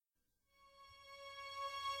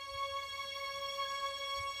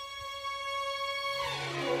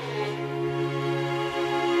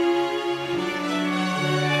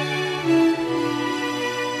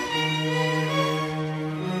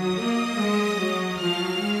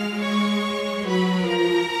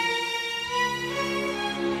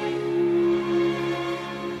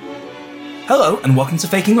Hello and welcome to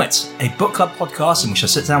Faking Lit, a book club podcast in which I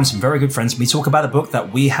sit down with some very good friends and we talk about a book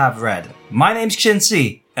that we have read. My name's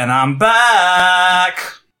Chincy, and I'm back!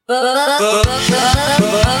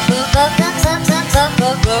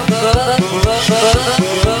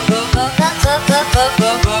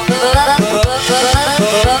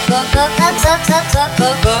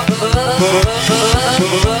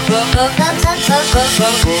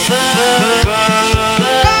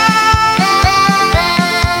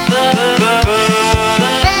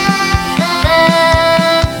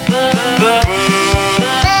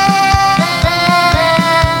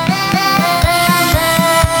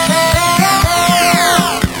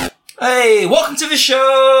 Hey, welcome to the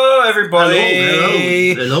show,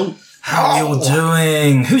 everybody. Hello. How are you all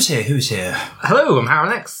doing? Who's here? Hello, I'm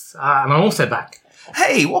Harren X, and I'm also back.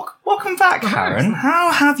 Hey, welcome back, Harren.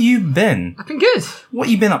 How have you been? I've been good. What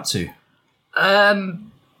have you been up to?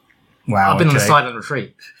 Wow, I've been on a silent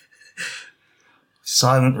retreat.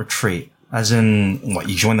 Silent retreat? As in, what,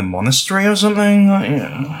 you joined the monastery or something?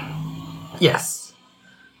 Yes.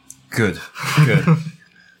 Good.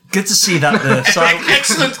 Good to see that the silent...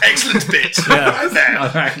 excellent bit.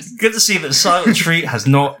 Yeah. Good to see that the silent retreat has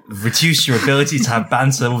not reduced your ability to have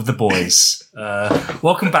banter with the boys.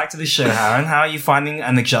 Welcome back to the show, Harren. How are you finding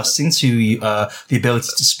and adjusting to the ability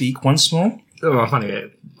to speak once more? Oh, I'm finding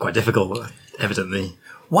it quite difficult, evidently.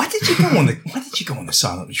 Why did you go on the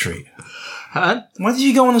silent retreat? Huh? Why did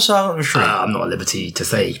you go on the silent retreat? I'm not at liberty to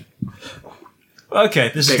say.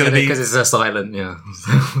 Okay, this is going to be... Because it's a silent, yeah.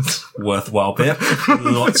 worthwhile bit.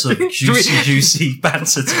 Lots of juicy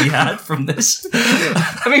banter to be had from this.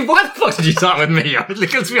 I mean, why the fuck did you start with me? I mean,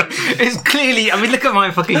 it's clearly... I mean, look at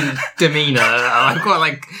my fucking demeanour. I've got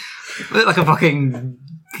like a fucking...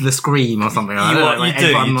 The Scream or something. You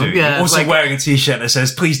do. Yeah, also like, wearing a t-shirt that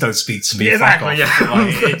says, please don't speak to me. Exactly, yeah.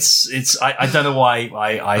 I don't know why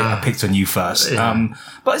I picked on you first. Yeah.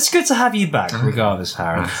 But it's good to have you back, regardless,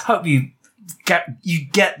 Harren. Hope you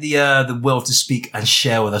get the will to speak and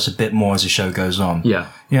share with us a bit more as the show goes on. Yeah.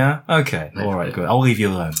 Yeah? Okay. All right, good. I'll leave you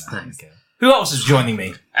alone. Thanks. Okay. Who else is joining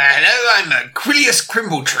me? Hello, I'm Quilius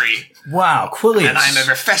Crimbletree. Wow, Quilius. And I'm a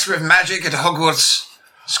professor of magic at Hogwarts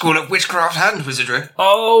School of Witchcraft and Wizardry.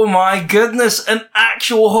 Oh my goodness, an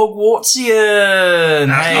actual Hogwartsian!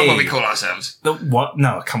 That's not what we call ourselves. What?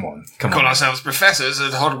 No, come on. We call ourselves professors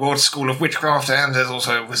at Hogwarts School of Witchcraft and there's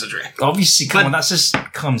also Wizardry. Obviously, come on, that's just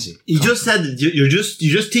clumsy. You just said you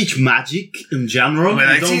just teach magic in general.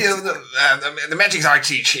 Well, the magic I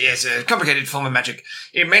teach is a complicated form of magic.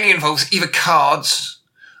 It mainly involves either cards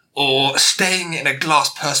or staying in a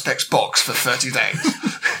glass perspex box for 30 days.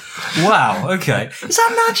 Wow, okay. Is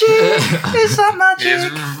that magic? Is that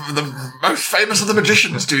magic? The most famous of the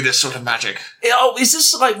magicians do this sort of magic. Oh, is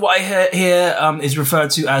this like what I hear is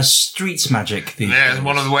referred to as street magic? Yeah,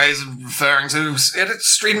 one of the ways of referring to it's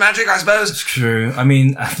street magic, I suppose. It's true. I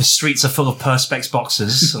mean, the streets are full of perspex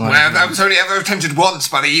boxes. Well, that was only ever attempted once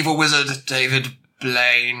by the evil wizard, David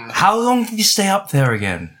Blaine. How long did you stay up there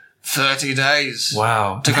again? 30 days.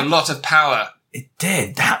 Wow. Took a lot of power. It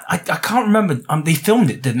did. I can't remember. They filmed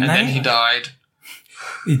it, didn't they? And then he died.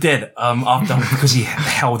 He did. After because he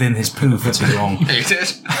held in his poo for too long. He did.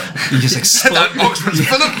 He just exploded. That box was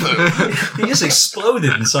full of poo. He just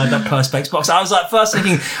exploded inside that perspex box. I was like, first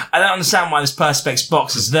thinking, I don't understand why this perspex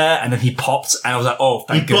box is there, and then he popped, and I was like, oh,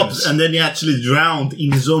 thank goodness. Popped, and then he actually drowned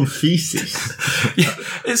in his own feces. Yeah,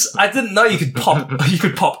 I didn't know you could pop. You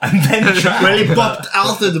could pop and then drown. Well, he popped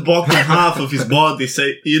out of the bottom half of his body, so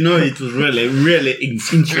it was really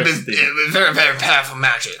interesting. It was very, very powerful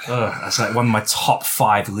magic. That's like one of my top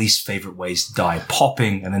 5 least favourite ways to die.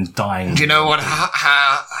 Popping and then dying. Do you know what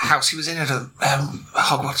house he was in at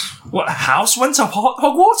Hogwarts? What house went to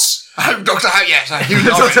Hogwarts? Dr. House, yes. Hugh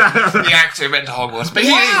Laurie, the actor who went to Hogwarts. But he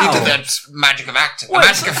did that magic of acting, the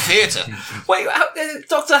magic of theatre. Wait,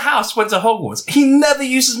 Dr. House went to Hogwarts. He never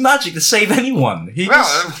uses magic to save anyone. He's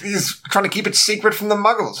trying to keep it secret from the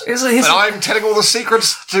muggles. But I'm telling all the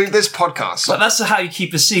secrets to this podcast. But that's how you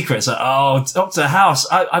keep a secret. It's like, oh, Dr. House,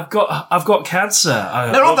 I've got cancer.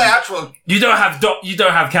 They're not the actual... You don't have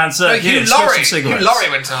cancer. No, Hugh Laurie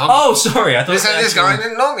went to Hogwarts. Oh, sorry. I thought this guy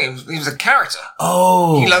didn't know me. He was a character.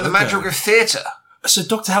 Oh. He learned the magic of theatre. So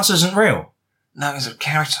Dr. House isn't real? No, he's a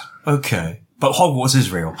character. Okay. But Hogwarts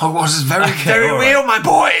is real. Hogwarts is very real, my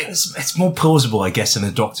boy. It's more plausible, I guess, than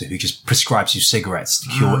a doctor who just prescribes you cigarettes to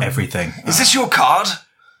cure everything. Is this your card?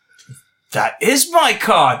 That is my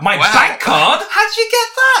card. My bank card? How'd you get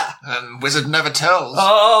that? Wizard never tells.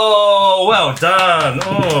 Oh, well done.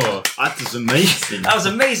 Oh, that is amazing. That was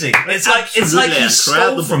amazing. It's like he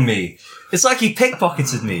stole from me. It's like he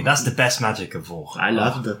pickpocketed me. That's the best magic of all. I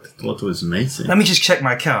love that. What was amazing. Let me just check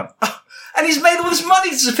my account. And he's made all this money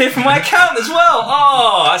disappear from my account as well.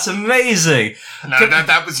 Oh, that's amazing. No,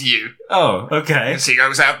 that was you. Oh, okay. See, I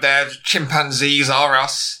was out there. Chimpanzees are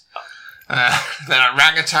us. Then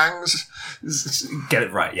orangutans. Get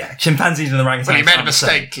it right, yeah. Chimpanzees and orangutans. Well, he made a aren't the same.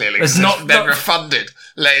 mistake, clearly. It's It's not- then not- refunded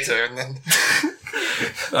later, and then...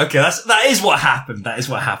 Okay, that is what happened. That is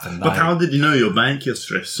what happened. But how did you know your bank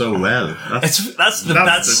history so well? That's the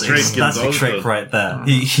trick. That's the also. trick right there.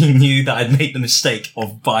 He knew that I'd made the mistake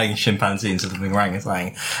of buying chimpanzee instead of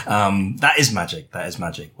orangutan. That is magic. That is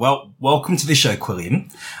magic. Well, welcome to the show,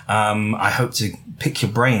 Quillian. I hope to pick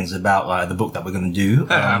your brains about the book that we're going to do. in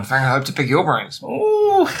fact, I hope to pick your brains.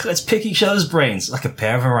 Oh, let's pick each other's brains like a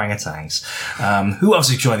pair of orangutans. Who else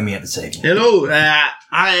is joining me at the table?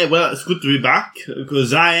 Hello, well, it's good to be back,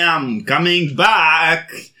 because I am coming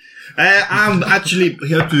back. I'm actually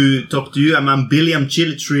here to talk to you. I'm William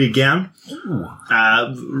Chilitree again.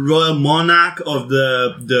 Royal Monarch of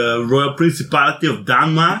the Royal Principality of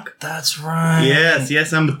Denmark. That's right.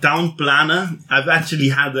 Yes, I'm a town planner. I've actually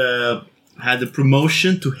had a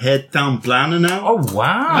promotion to head town planner now. Oh,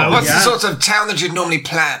 wow. What's yeah. the sort of town that you'd normally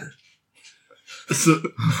plan? So,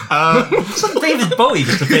 It's like David Bowie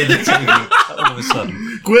just appeared at the table all of a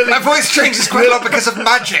sudden. My voice changes quite a lot because of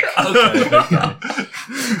magic.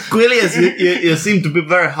 Quillius, you seem to be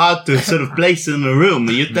very hard to sort of place in a room.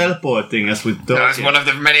 You're teleporting as we talk. That's one of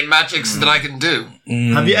the many magics that I can do.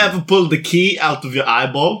 Have you ever pulled the key out of your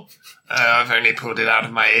eyeball? I've only pulled it out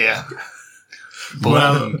of my ear.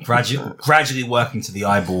 Well, Gradually working to the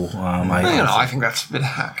eyeball. I think that's a bit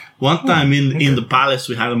hack. one time in the palace,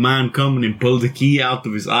 we had a man come and pull the key out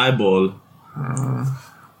of his eyeball.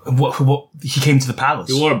 What? He came to the palace.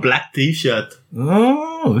 He wore a black t-shirt.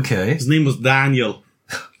 Oh, okay. His name was Daniel.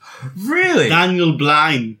 Really? Daniel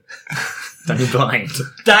Blind. Daniel Blind.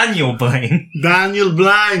 Daniel Blaine. Daniel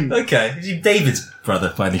Blind. Okay. Is he David's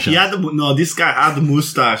brother by any He chance? had this guy had a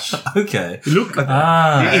mustache. Okay. Look.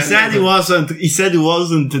 Ah. He said he wasn't. He said he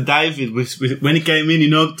wasn't David. When he came in, he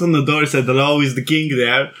knocked on the door. He said, "Hello, is the king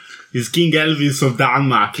there? Is King Elvis of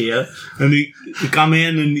Denmark here?" And he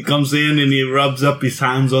comes in and he rubs up his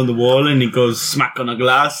hands on the wall and he goes smack on a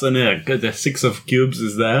glass and the 6 of cubes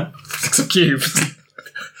is there. 6 of cubes.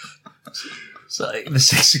 So the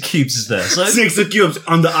 6 of cubes is there. So 6 of cubes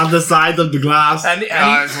on the other side of the glass.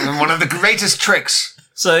 It's one of the greatest tricks.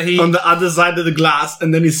 so he. On the other side of the glass,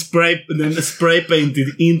 and then he spray painted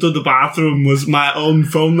into the bathroom was my own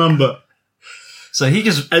phone number, So he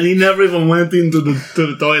just. and he never even went into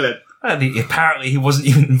the toilet. Apparently, he wasn't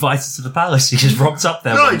even invited to the palace. He just rocked up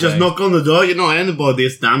there. No, one he just day. knocked on the door. You know, anybody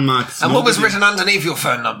is Denmark. And what was written underneath your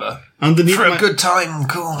phone number? underneath For my, a good time,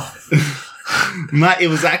 cool. it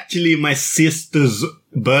was actually my sister's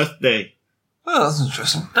birthday. Oh, that's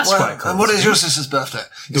interesting. That's quite cool. And what is your sister's birthday?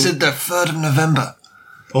 You said the 3rd of November.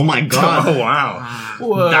 Oh my god, Oh, wow.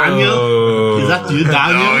 Whoa. Daniel, is that you, No,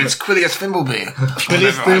 Daniel? it's Quilius Thimbleby.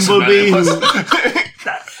 Willius Whatever I said Thimbleby. that was.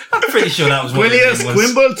 I'm pretty sure that was what Willius his name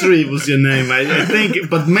was. Quimbletree was your name, I think.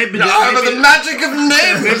 But maybe But the magic of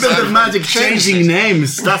names. maybe the magic changing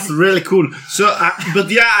names. That's really cool. So, but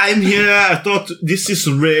yeah, I'm here. I thought this is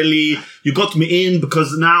really, you got me in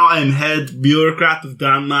because now I'm head bureaucrat of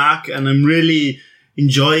Denmark and I'm really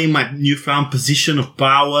enjoying my newfound position of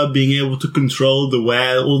power, being able to control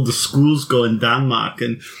where all the schools go in Denmark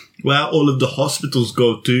and where all of the hospitals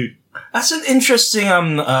go too. That's an interesting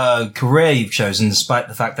career you've chosen, despite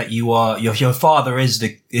the fact that you are your father is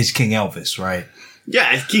King Elvis, right?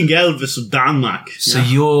 Yeah, it's King Elvis of Denmark. So yeah.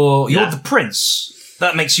 you're the prince.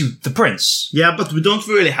 That makes you the prince. Yeah, but we don't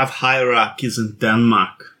really have hierarchies in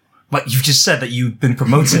Denmark. Like you've just said that you've been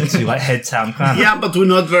promoted to like head town planner. Yeah, but we're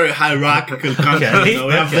not very hierarchical country. Okay. No,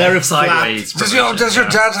 we have Okay. very Sideways. flat. Does your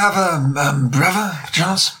dad have a brother,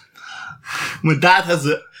 Charles? My dad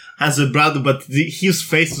has a brother, but his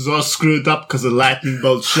face is all screwed up because a lightning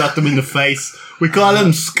bolt shot him in the face. We call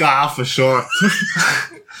him Scar for short.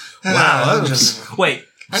 Wow. Just, Wait.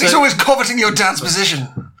 and he's always coveting your dad's position.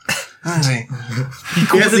 Isn't he?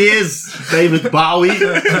 Yes, he is. David Bowie.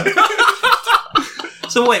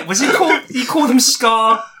 So wait, was he called him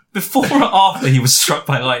Scar before or after he was struck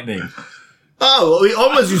by lightning? Oh, we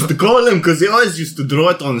almost used to call him because he always used to draw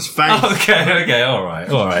it on his face. Okay, all right.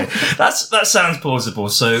 That sounds plausible.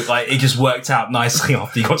 So, like, it just worked out nicely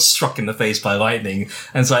after you got struck in the face by lightning,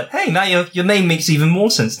 and it's like, hey, now your name makes even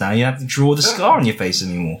more sense. Now you don't have to draw the scar on your face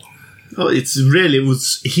anymore. Oh,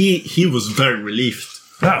 he was very relieved.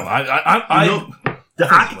 No, I You know, the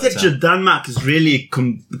architecture of Denmark has really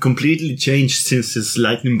completely changed since his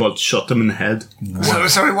lightning bolt shot him in the head. So,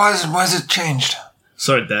 sorry, why is it changed?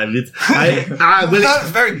 Sorry, David. That's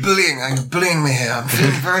very bullying. You're bullying me here. I'm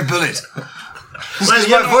feeling very bullied. Because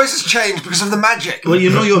my voice has changed because of the magic. Well,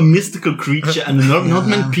 you're a mystical creature, and not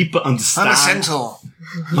many people understand. I'm a centaur.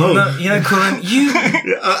 Colin,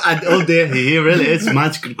 He really is a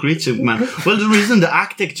magical creature, man. Well, the reason the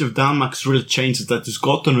architecture of Denmark's really changed is that it's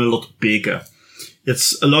gotten a lot bigger.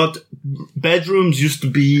 It's a lot. Bedrooms used to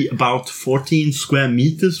be about 14 square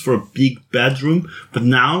meters for a big bedroom, but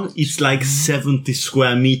now it's like 70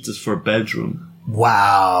 square meters for a bedroom.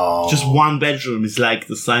 wow. Just one bedroom is like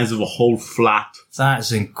the size of a whole flat. That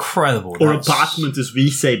is incredible. Or apartment, as we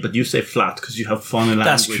say, but you say flat because you have funny language.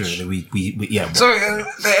 That's true. We yeah. So,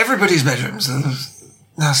 they're everybody's bedrooms.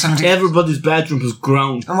 No, 70. Everybody's bedroom has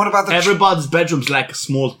grown. And what about the... Everybody's bedroom's like a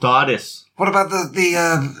small TARDIS. What about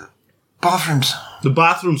the bathrooms? The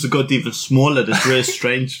bathrooms have got even smaller. That's really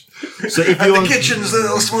strange. So if you And the kitchens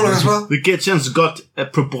are smaller as well. The kitchens got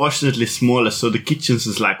proportionately smaller, so the kitchens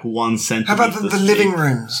is like 1 centimeter. How about the living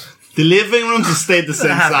rooms? The living rooms have stayed the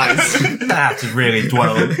same size. I have to really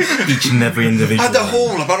dwell on each and every individual. And the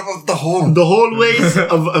hall, about the hall. The hallways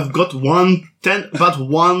have got about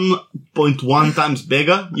 1.1 times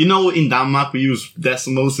bigger. You know, in Denmark we use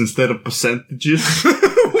decimals instead of percentages.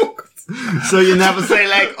 So you never say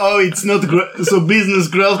like, oh, it's not so business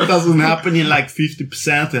growth doesn't happen in like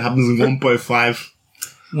 50%. It happens in 1.5.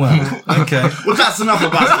 Well, okay. Well, that's enough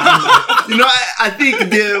about that. You know, I think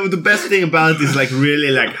the best thing about it is like really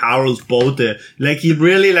like Harold Bote. Like he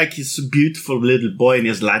really like he's a beautiful little boy and he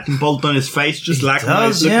has lightning bolt on his face, just like my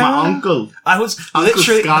uncle. I was Uncle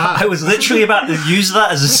Scott. literally about to use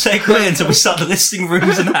that as a segue until we started listing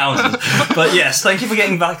rooms and houses. But yes, thank you for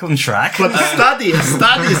getting back on track. But the study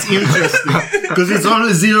is interesting because it's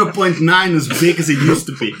only 0.9 as big as it used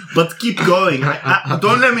to be. But keep going.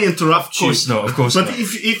 Don't let me interrupt you. Of course But not.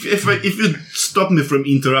 if you stop me from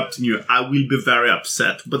interrupting you, I will be very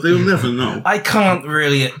upset. But they'll never know. I can't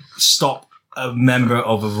really stop a member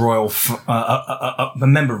of a a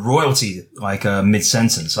member of royalty like mid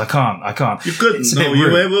sentence. I can't. You couldn't. It's a No, bit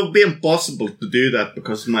rude. it would be impossible to do that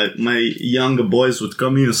because my younger boys would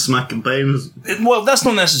come in and smack and bang. Well, that's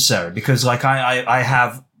not necessary because like I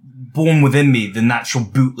have born within me the natural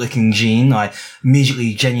bootlicking gene. I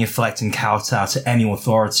immediately genuflect and kowtow to any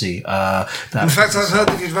authority. In fact, I've heard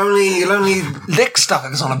that you'll only lick stuff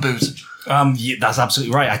if it's on a boot. Yeah, that's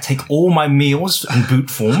absolutely right. I take all my meals in boot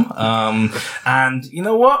form. And you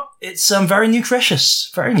know what? It's very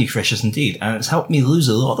nutritious indeed. And it's helped me lose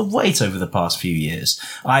a lot of weight over the past few years.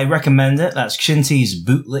 I recommend it. That's Shinty's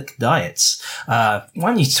Bootlick Diets. Why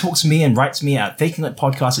don't you talk to me and write to me at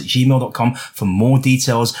fakinglitpodcast@gmail.com for more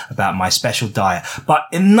details about my special diet. But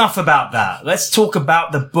enough about that. Let's talk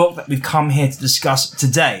about the book that we've come here to discuss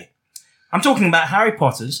today. I'm talking about Harry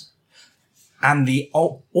Potter's and the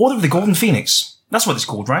Order of the Golden Phoenix. That's what it's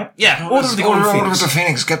called, right? Yeah, Order of the Golden Order Phoenix. of the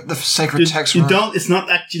Phoenix. Get the sacred text You right. don't. It's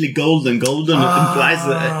not actually golden. Golden implies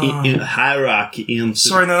a hierarchy. In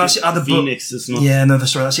Sorry, no, that's the other book. Phoenix is not. Yeah, no,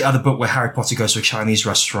 that's the other book where Harry Potter goes to a Chinese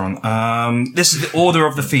restaurant. This is the Order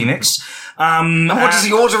of the Phoenix. And what is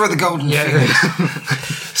the Order of the Golden Phoenix?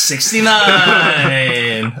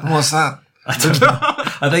 69. What's that? I don't know.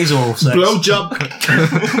 I think it's oral sex. Blowjob.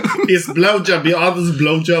 It's blowjob. The other's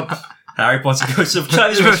blowjob. Harry Potter goes to a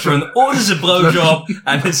Chinese restaurant, orders a blowjob,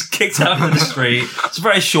 and is kicked out of the street. It's a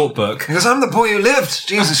very short book. Because I'm the boy who lived.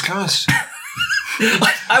 Jesus Christ.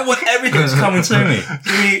 I want everything that's coming to me.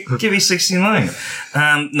 Give me 69.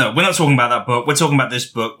 No, we're not talking about that book. We're talking about this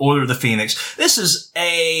book, Order of the Phoenix. This is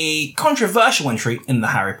a controversial entry in the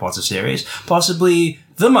Harry Potter series. Possibly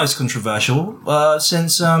the most controversial,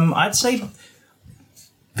 since, I'd say,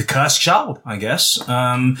 The Cursed Child, I guess.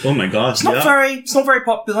 Oh my god. It's not very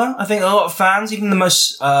popular. I think a lot of fans, even the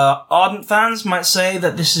most, ardent fans might say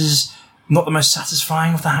that this is not the most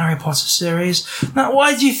satisfying of the Harry Potter series. Now,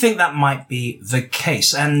 why do you think that might be the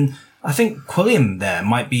case? And I think Quilliam there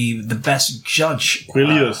might be the best judge.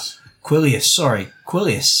 Quilius. Quilius.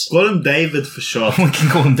 Call him David for short. We can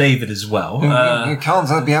call him David as well. You can't.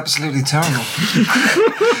 That'd be absolutely terrible.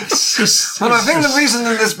 Well, I think the reason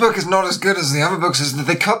that this book is not as good as the other books is that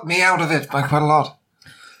they cut me out of it by quite a lot.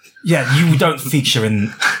 Yeah, you don't feature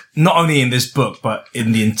in, not only in this book, but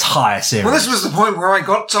in the entire series. Well, this was the point where I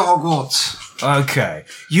got to Hogwarts. Okay.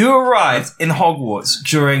 You arrived in Hogwarts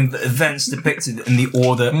during the events depicted in the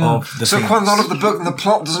Order of the So Phoenix. quite a lot of the book and the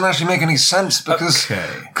plot doesn't actually make any sense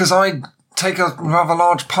because I take a rather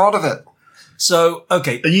large part of it. So,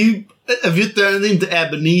 okay. Have you turned into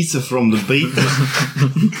Ebenezer from the Beatles?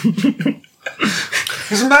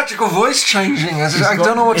 His magical voice changing. I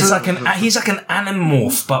don't know what to... He's like an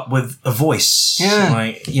animorph, but with a voice. Yeah.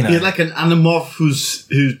 Like, you know. He's like an animorph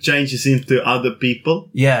who changes into other people.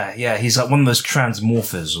 Yeah. He's like one of those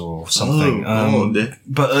transmorphers or something. Oh,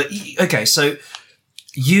 okay, so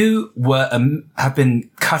you were have been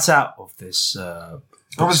cut out of this. I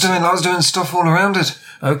was doing stuff all around it.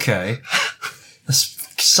 Okay, that's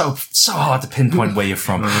so hard to pinpoint where you're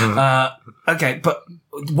from. Okay, but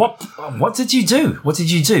what did you do? What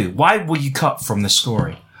did you do? Why were you cut from the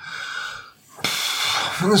story?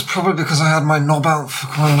 I think it's probably because I had my knob out for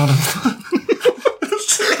quite a lot of.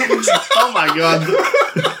 Oh my god.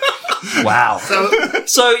 Wow.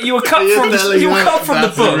 So you were cut from the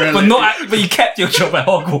book, but you kept your job at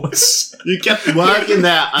Hogwarts. You kept working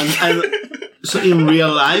there, and so in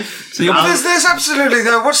real life. So you're There's absolutely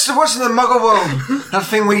though. What's in the Muggle world? That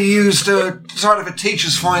thing we use to sort of a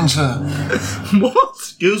teacher's find her. What?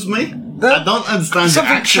 Excuse me? I don't understand the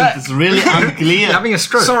Something accent. check. It's really unclear. You're having a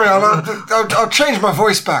stroke. Sorry, I'll change my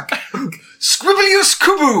voice back. Scribblius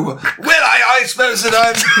Kubu. Well, I suppose that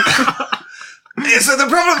I'm. Yeah, so the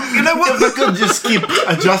problem, you know what? If I could just keep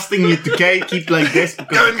adjusting it to keep like this.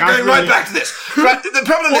 Going right back to this. Right, the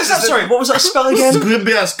problem is. Sorry, what was that spell again?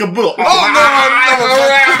 Scribblius Kubu. Oh no!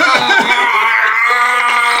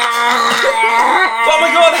 Oh my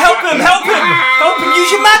god, help him!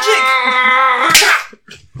 Use your magic!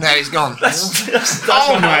 No, he's gone.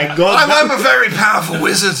 Oh my god. I'm a very powerful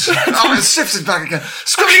wizard. Oh, it sifted back again.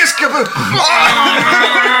 Scribblius Kubu.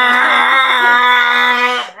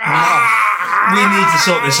 We need to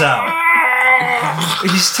sort this out.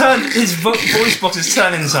 His voice box is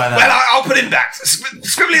turned inside out. Well, I'll put him back.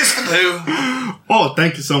 Scribblius Kubu. Oh,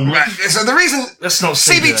 thank you so much. Right, so the reason. Let's not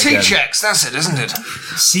say that CBT again. checks, that's it, isn't it?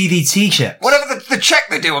 CDT check. Whatever the check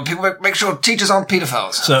they do when people make sure teachers aren't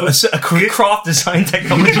paedophiles. So a craft design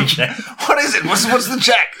technology check. What is it? What's the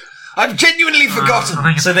check? I've genuinely forgotten. I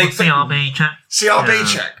think it's So they- called CRB check. CRB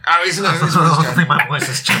check. Oh, isn't it? I think my voice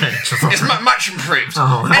has changed. It's much improved.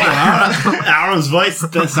 Oh, Aaron's voice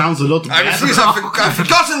sounds a lot I better. refuse. I've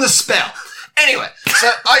forgotten the spell. Anyway, so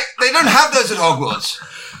they don't have those at Hogwarts.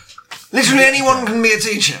 Literally anyone can be a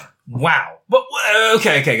teacher. Wow. But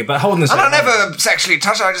okay, but hold on a And second. I never sexually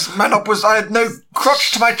touched. I had no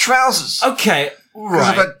crotch to my trousers Okay, because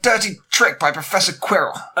of right. a dirty trick by Professor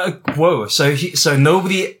Quirrell. Whoa. So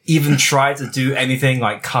nobody even tried to do anything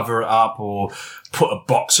like cover it up or put a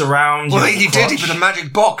box around. Well, your he did. He crotch? put a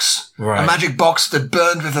magic box. Right. A magic box that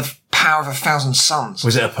burned with the power of 1,000 suns.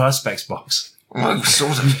 Was it a perspex box? Well,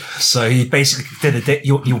 sort of. So he basically did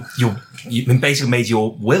you basically made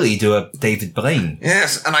your Willy do a David Blaine.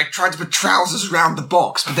 Yes, and I tried to put trousers around the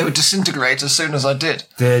box, but they would disintegrate as soon as I did.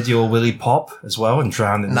 Did your Willy pop as well and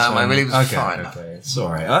drown in No, its my own- Willy was okay, fine. Okay, it's all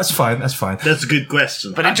right. That's fine. That's a good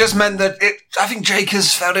question. But it just meant that I think Jake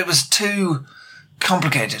has felt it was too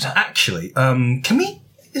complicated. Actually, are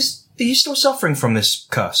you still suffering from this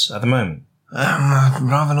curse at the moment? I'd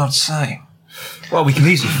rather not say. Well, we can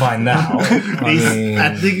easily find out.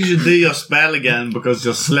 I think you should do your spell again because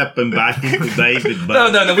you're slipping back into David.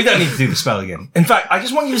 But No, we don't need to do the spell again. In fact, I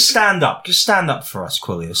just want you to stand up. Just stand up for us,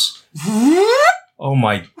 Quilius. Oh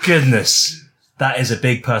my goodness. That is a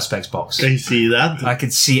big perspex box. Can you see that? I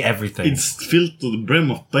can see everything. It's filled to the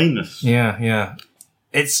brim of penis. Yeah.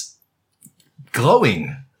 It's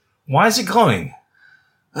glowing. Why is it glowing?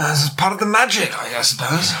 That's part of the magic, I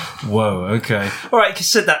suppose. Whoa, okay. All right, you can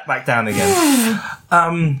sit that back down again.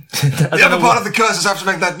 The other part of the curse is I have to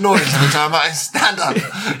make that noise every time I stand up.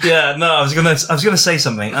 Yeah, no, I was gonna say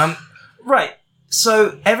something. Right.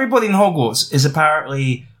 So everybody in Hogwarts is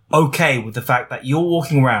apparently okay with the fact that you're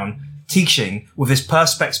walking around teaching with this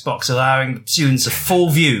perspex box, allowing students a full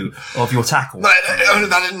view of your tackle. But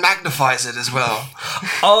that magnifies it as well.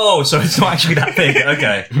 Oh, so it's not actually that big.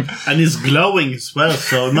 Okay. And it's glowing as well,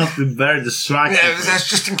 so it must be very distracting. Yeah, that's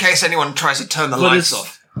just in case anyone tries to turn the But lights it's-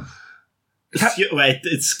 off.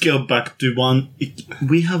 Let's go back to one.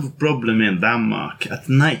 We have a problem in Denmark. At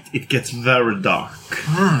night, it gets very dark.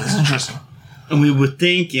 That's interesting. And we were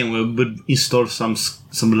thinking we would install some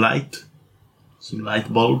light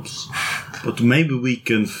bulbs. But maybe we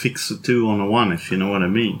can fix a 2-on-1, if you know what I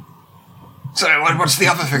mean. So what's the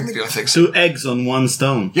other thing that you're fixing? 2 eggs on 1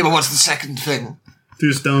 stone. Yeah, but what's the second thing?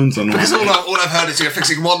 2 stones on 1 Because egg. all I've heard is you're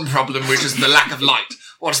fixing one problem, which is the lack of light.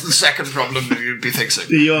 What's the second problem that you'd be fixing?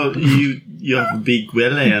 You have a big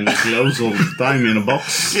willy and it glows all the time in a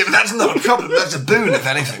box. Yeah, but that's not a problem. That's a boon, if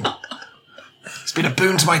anything. It's been a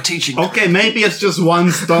boon to my teaching. Okay, maybe it's just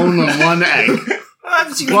 1 stone on 1 egg.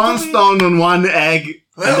 1 stone on 1 egg.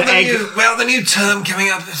 Well, and the new term coming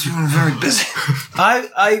up has been very busy.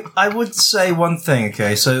 I would say one thing,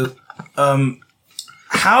 okay, so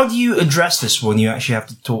how do you address this when you actually have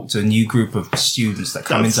to talk to a new group of students that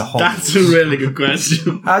come into Hogwarts? That's a really good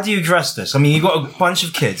question. How do you address this? I mean, you've got a bunch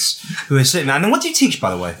of kids who are sitting there. And then what do you teach,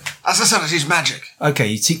 by the way? As I said, I teach magic. Okay,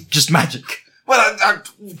 you teach just magic. Well, I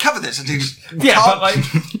covered this. I did Yeah, but like,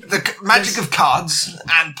 the magic of cards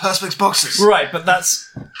and perspex boxes. right, but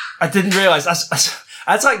I didn't realise,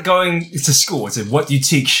 that's like going to school. It's what do you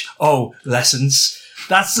teach? Oh, lessons.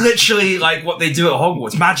 That's literally like what they do at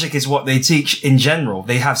Hogwarts. Magic is what they teach in general.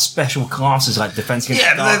 They have special classes like Defense Against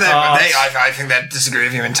Yeah, the but Dark Arts. I think they'd disagree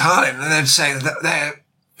with you entirely. They'd say that their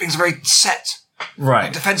things are very set.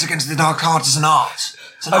 Right. Defense Against the Dark Arts is an art.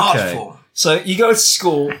 It's an art form. So you go to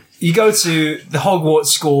school, you go to the Hogwarts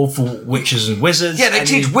School for Witches and Wizards. Yeah, they and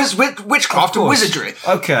teach witchcraft Of and course. wizardry.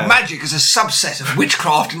 Okay. Magic is a subset of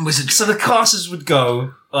witchcraft and wizardry. So the classes would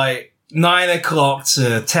go like 9 o'clock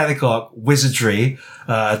to 10 o'clock wizardry,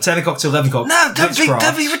 10 o'clock to 11 o'clock No, don't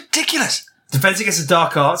witchcraft. be ridiculous. Defense Against the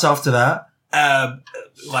Dark Arts after that.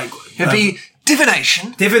 It'd be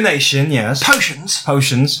divination, Divination, yes.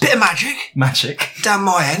 potions, bit of Magic. down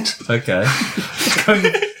my end. Okay.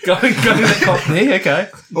 going to Cockney, okay.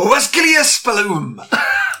 Wasgilia Spaloom.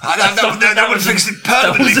 That would fix it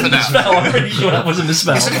That permanently wasn't for the now. spell. I'm pretty sure that wasn't the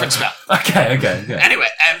spell. It's a different spell. Okay. Anyway,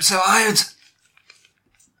 so I would...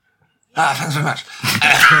 thanks very much.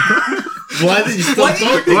 Why did you stop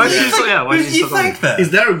talking? Why did you stop think that?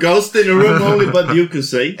 Is there a ghost in the room only but you can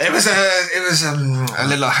say? It was a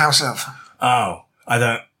little house elf. Oh,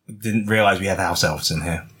 didn't realise we had house elves in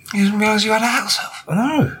here. You didn't realise you had a house elf? Oh,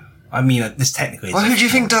 no. I mean, this technically is... Well, who do you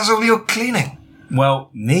think does all your cleaning? Well,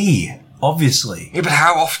 me, obviously. Yeah, but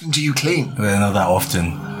how often do you clean? Well, not that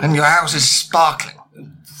often. And your house is sparkling.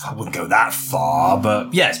 I wouldn't go that far,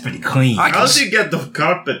 but yeah, it's pretty clean. How do you get the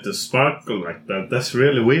carpet to sparkle like that? That's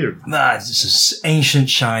really weird. Nah, it's just an ancient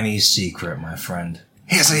Chinese secret, my friend.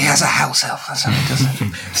 He has a house elf. That's how he does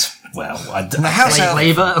it. Well, And the house elf...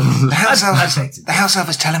 Labour. The house elf, I'd take it. the house elf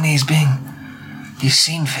is telling me he's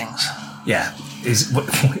seen things. Yeah. He's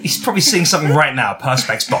probably seeing something right now,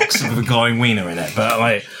 Perspex box with a glowing wiener in it, but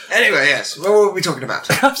like... Anyway, yes. What were we talking about?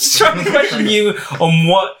 I'm just trying to question you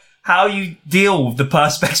on how you deal with the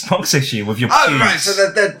Perspex box issue with your Oh, pubes. right.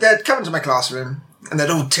 So they'd come into my classroom and they'd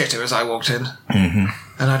all titter as I walked in. Mm-hmm.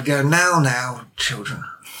 And I'd go, now, children.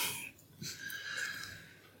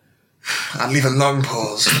 I'd leave a long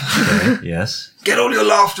pause. Yes. Get all your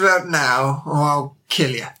laughter out now, or I'll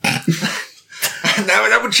kill you. And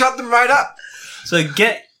that would shut them right up. So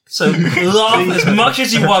laugh as much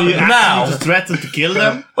as you want now, You threaten to kill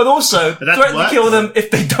them? but also threaten to what? kill them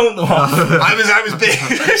if they don't laugh. I was big.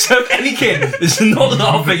 So if any kid is not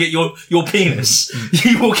laughing at your penis,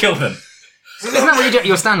 you will kill them. Isn't that what you do at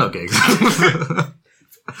your stand-up gigs?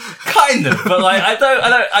 Kind of, but like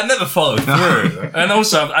I never follow through. And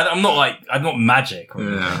also, I'm not magic.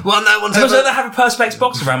 Yeah. Well, no one's And also, I ever... don't have a Perspex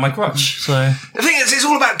box around my crotch. So The thing is, it's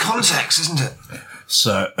all about context, isn't it?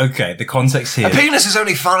 Okay, the context here. A penis is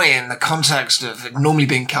only funny in the context of it normally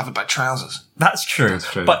being covered by trousers. That's true.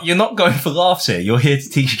 true. But you're not going for laughs here. You're here to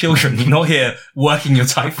teach children. You're not here working your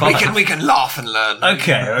type 5. We can laugh and learn.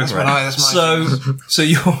 Okay, That's okay. that's my thing. So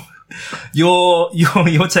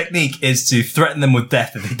your technique is to threaten them with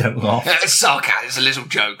death if they don't laugh. Yeah, it's sarcasm. It's a little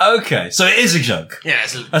joke. Okay, so it is a joke. Yeah,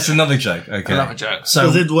 it's a That's another joke. Okay, I love a joke. So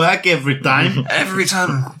Does it work every time? Every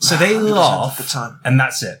time. so they 100% laugh, of the time. and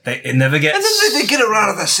that's it. It never gets. And then they get it out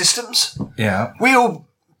of their systems. Yeah. We all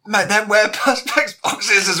make them wear perspex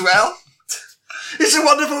boxes as well. It's a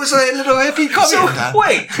wonderful little hippie comic. Dan.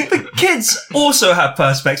 Wait, the kids also have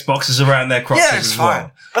Perspex boxes around their crotches Yeah, it's as fine.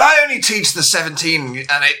 well. But I only teach the 17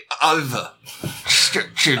 and over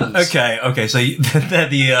students. Okay, so they're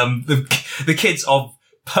the kids of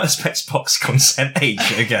Perspex box consent age.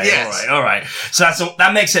 Okay, Yes. all right. So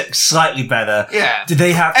that makes it slightly better. Yeah. Did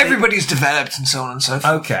they have Everybody's developed and so on and so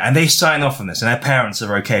forth. Okay, and they sign off on this, and their parents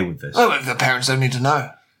are okay with this. Oh, but the parents don't need to know.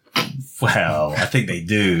 Well, I think they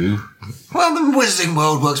do. Well, the wizarding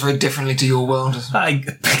world works very differently to your world.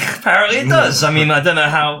 Apparently it does. I mean, I don't know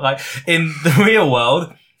how, like, in the real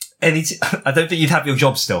world, I don't think you'd have your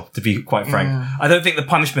job still, to be quite frank. I don't think the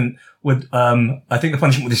punishment would,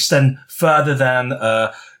 extend further than,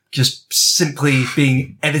 just simply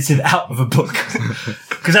being edited out of a book.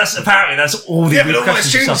 Because that's all the Yeah, but all my repercussions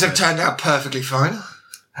students of have turned out perfectly fine.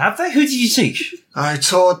 Have they? Who did you teach? I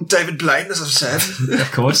taught David Blaine, as I've said.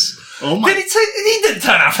 Of course. Oh my! He didn't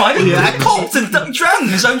turn out fine. He coughed and drowned in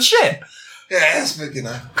his own shit. Yes, but you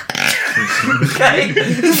know. Okay.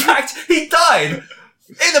 In fact, he died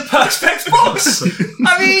in a Perspex box.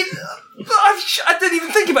 I mean, I didn't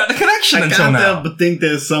even think about the connection I until can't now. help but think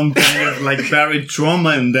there's some kind of like buried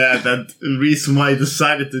trauma in there. That reason why he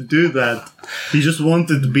decided to do that. He just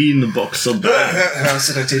wanted to be in the box so bad. Who else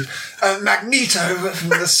did I teach? Magneto from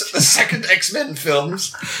the second X-Men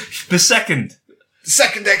films. The second. The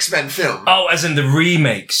second X-Men film. Oh, as in the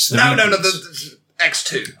remakes. No, the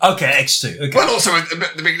X2. Okay, X2. Okay. Well, also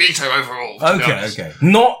the Magneto overall. to be honest. Okay.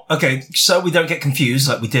 Not okay. So we don't get confused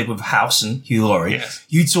like we did with House and Hugh Laurie. Yes.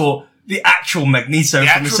 You saw the actual Magneto from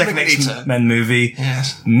the actual second Magneto. X-Men movie,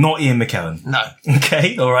 Yes. not Ian McKellen. No.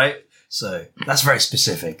 Okay, all right. So that's very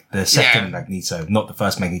specific. The second Yeah. Magneto, not the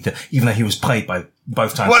first Magneto, even though he was played by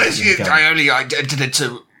both times. Well, by Ian McKellen. I did it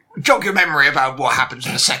to jog your memory about what happens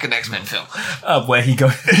in the second X-Men film. Where he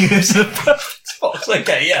goes he goes to the perfect box.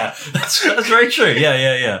 Okay, yeah, that's very true.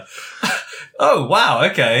 Yeah. Oh wow.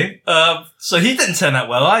 Okay. So he didn't turn out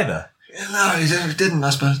well either. No, he didn't, I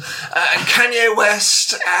suppose. And Kanye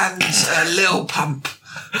West and Lil Pump.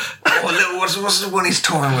 Or Lil, what's the one he's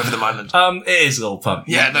touring with at the moment? It is Lil Pump.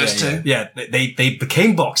 Yeah, those two. Yeah, they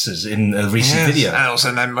became boxers in a recent Yes. video. And also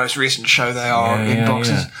in their most recent show, they are in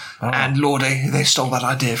boxes. yeah. Oh. And Lordy, who they stole that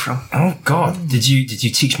idea from. Oh God! Did you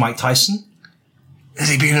teach Mike Tyson? Has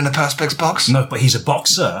he been in a Perspex box? No, but he's a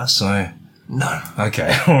boxer, so No.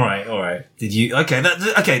 okay, all right. Did you? Okay,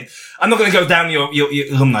 okay. I'm not going to go down your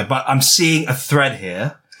alumni, but I'm seeing a thread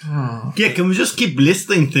here. Yeah, can we just keep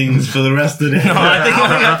listing things for the rest of the No,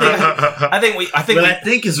 I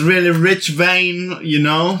think it's really rich vein, you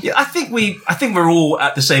know? Yeah, I think we're all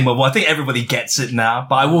at the same level. I think everybody gets it now.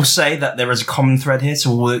 But I will say that there is a common thread here to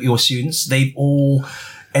all your students. They've all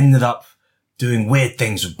ended up doing weird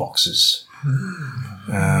things with boxes.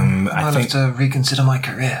 I'll have to reconsider my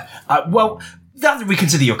career. Well, you have to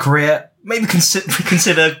reconsider your career. Maybe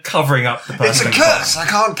reconsider covering up the It's a Perspex curse. box. I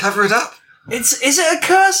can't cover it up. Is it a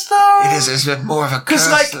curse though? It is. It's a bit more of a curse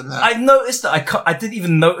Because than that. I noticed that I didn't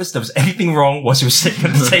even notice there was anything wrong whilst he was sitting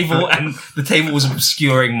at the table, and the table was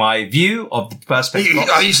obscuring my view of the Perspex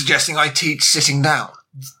box. Are you suggesting I teach sitting down?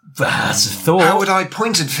 That's a thought. How would I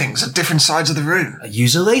point at things at different sides of the room?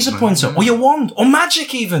 Use a laser pointer, or your wand, or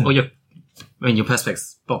magic even. Or your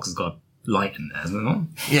Perspex box has got light in there, hasn't it not?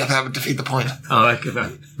 Yeah, that would defeat the point. Oh, okay.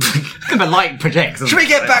 But light projects. Should we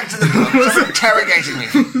get back to the book? Stop interrogating me.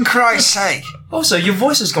 For Christ's sake. Also, your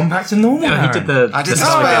voice has gone back to normal. Yeah, he Aaron. did the. I did the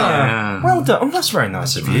spell. spell. Yeah. Well done. Oh, that's very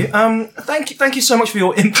nice of you. Thank you so much for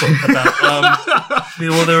your input about the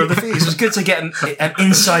Order of the Phoenix. It was good to get an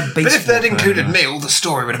inside baseball. But if they'd included fan. me, all the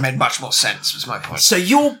story would have made much more sense, was my point. So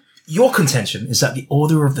your contention is that the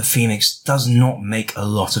Order of the Phoenix does not make a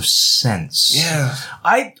lot of sense. Yeah.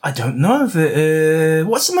 I don't know if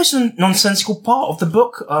what's the most nonsensical part of the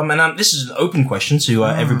book? And this is an open question to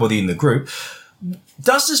everybody in the group.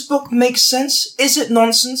 Does this book make sense? Is it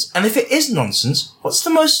nonsense? And if it is nonsense, what's the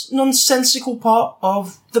most nonsensical part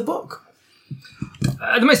of the book?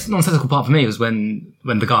 The most nonsensical part for me was when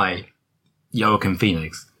the guy, Joaquin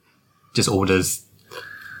Phoenix, just orders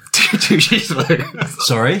two cheeseburgers.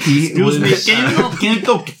 Sorry, he Excuse me, can you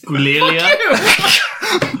talk clearly?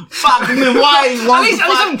 Fuck me, why?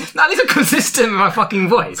 At least I'm consistent with my fucking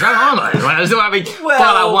voice. How am I? Right? So, I mean, Well,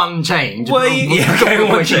 by that one change. well, yeah, okay,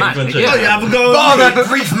 one change, one change. Oh, you have a go. Oh, that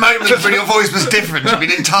brief moment when your voice was different. You've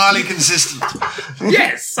been entirely consistent.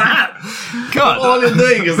 Yes, I have. God. All you're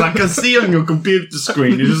doing is I can see on your computer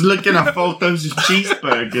screen, you're just looking at photos of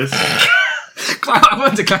cheeseburgers. I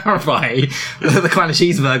want to clarify the kind of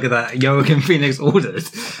cheeseburger that Joaquin Phoenix ordered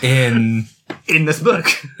in in this book.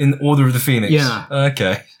 Order of the Phoenix. Yeah.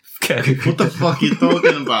 Okay. What the fuck are you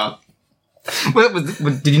talking about?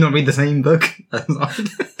 Did you not read the same book?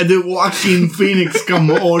 And the Joaquin Phoenix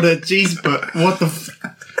come order cheeseburger. What the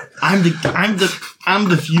I'm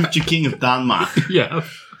the future king of Denmark. Yeah.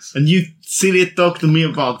 And you sit here talk to me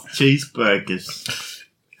about cheeseburgers.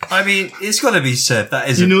 I mean, it's got to be said that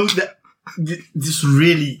is You know, this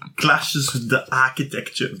really clashes with the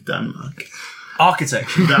architecture of Denmark.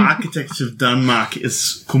 architecture. The architecture of Denmark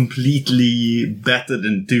is completely better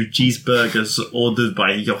than two cheeseburgers ordered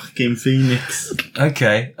by Joaquin Phoenix.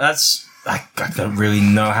 Okay, I don't really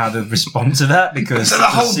know how to respond to that because So the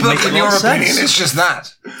whole it book, makes a in lot your of opinion, sense. is just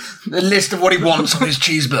that. The list of what he wants on his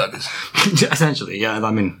cheeseburgers. Essentially, yeah.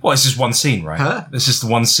 I mean, Well, it's just one scene, right? Huh? It's just the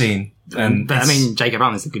one scene, and but I it's- mean, J.K.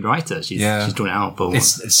 Rowling's a good writer. She's drawn it out. But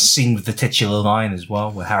it's a scene with the titular line as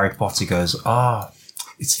well, where Harry Potter goes,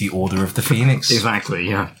 it's the Order of the Phoenix. exactly,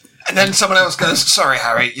 yeah. And then someone else goes, sorry,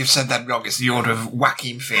 Harry, you've said that wrong. It's the order of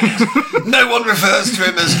Joaquin Phoenix. No one refers to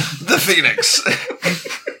him as the Phoenix.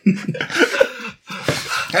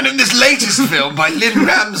 And in this latest film by Lynn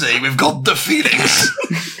Ramsey, we've got the Phoenix.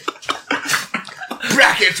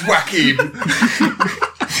 Brackets Joaquin.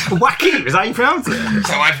 Joaquin, is that how you pronounce it? That's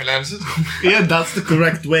how I pronounce it. Yeah, that's the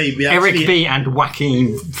correct way. Eric B. and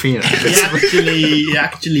Joaquin Phoenix. He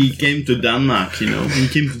actually came to Denmark, you know. He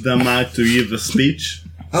came to Denmark to give a speech.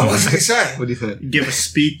 Oh, what did he say? What do you think? Give a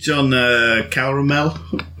speech on caramel.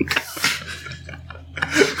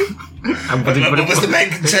 What was the main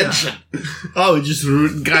contention? Oh,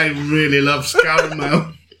 guy really loves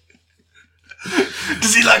caramel.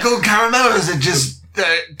 Does he like all caramel, or is it just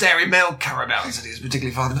dairy milk caramels that he's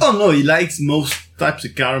particularly fond of? Oh no, he likes most types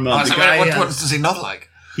of caramel. Oh, so what does he not like?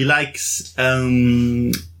 He likes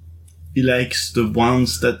the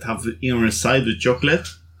ones that have the inner side with chocolate.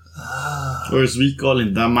 Or as we call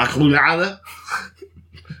it, the macarolade.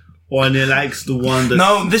 And he likes the one that...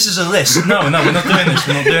 No, this is a list. No, we're not doing this.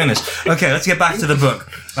 We're not doing this. Okay, let's get back to the book.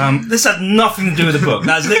 This had nothing to do with the book.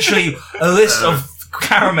 That's literally a list of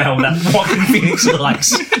caramel that Joaquin Phoenix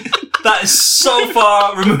likes. That is so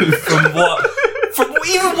far removed from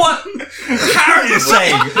even what Harry is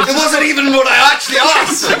saying. It wasn't even what I actually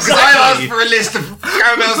asked, because I asked for a list of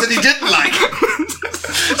caramels that he didn't like.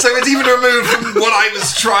 So it's even removed from what I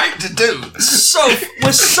was trying to do.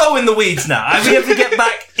 We're so in the weeds now. We have to get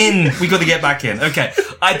back in. We got to get back in. Okay,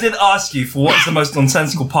 I did ask you for what's the most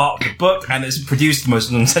nonsensical part of the book, and it's produced the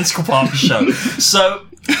most nonsensical part of the show. So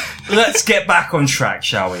let's get back on track,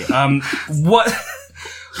 shall we? Why?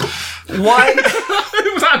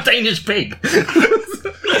 Was that a Danish pig?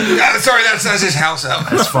 Sorry, that's his house elf.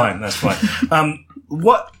 That's fine.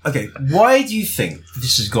 Okay, why do you think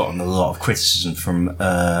this has gotten a lot of criticism from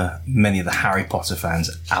many of the Harry Potter fans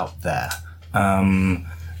out there?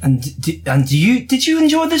 Did you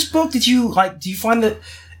enjoy this book? Do you find that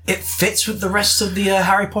it fits with the rest of the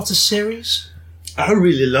Harry Potter series? I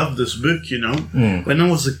really love this book, you know. When I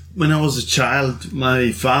was a child,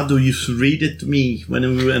 my father used to read it to me when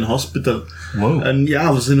we were in hospital. Whoa. And yeah,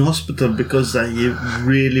 I was in hospital because I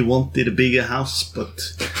really wanted a bigger house, but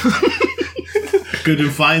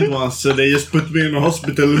couldn't find one, so they just put me in a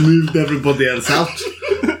hospital and moved everybody else out.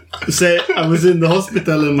 So I was in the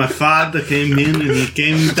hospital and my father came in and he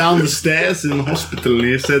came down the stairs in the hospital and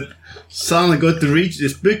he said, "Son, I got to read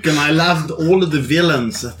this book," and I loved all of the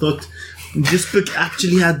villains. I thought this book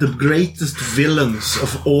actually had the greatest villains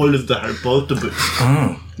of all of the Harry Potter books.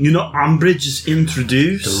 Oh. You know, Umbridge is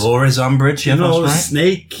introduced. Dolores Umbridge, yeah, that's right.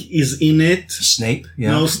 Snake is in it. Snape,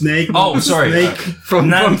 yeah. No, Snake. Oh, sorry. Snake. From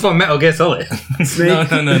Metal Gear Solid. Snake.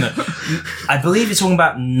 No. I believe you're talking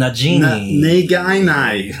about Nagini.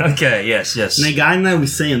 Nagini. Okay, yes. Nagini we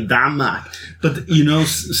say in Denmark. But, you know,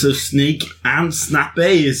 so Snake and Snape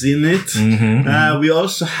is in it. We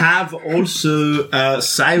also have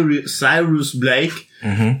Sirius Blake.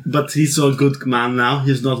 But he's a good man now.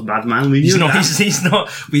 He's not a bad man. We knew that. He's not.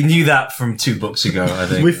 We knew that from 2 books ago, I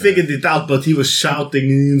think. We figured it out, but he was shouting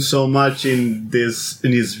in so much in his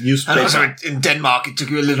newspaper. And also in Denmark, it took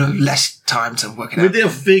you a little less time to work it out. We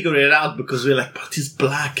didn't figure it out because we were like, but he's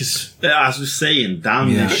black, as we say in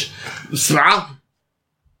Danish. Sval.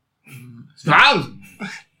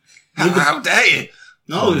 How dare you?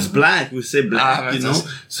 No, it's black. We say black, you know.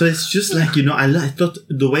 So it's just like, you know, I thought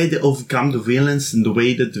the way they overcome the villains and the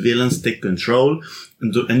way that the villains take control.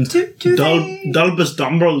 And Albus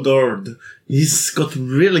Dumbledore, he's got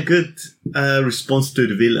really good response to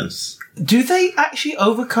the villains. Do they actually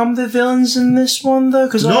overcome the villains in this one, though?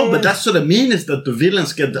 But that's what I mean, is that the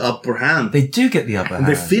villains get the upper hand. They do get the upper hand.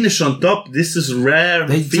 They finish on top. This is rare.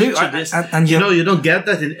 They do. And you know, you don't get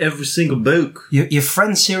that in every single book. Your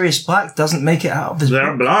friend Sirius Black doesn't make it out of this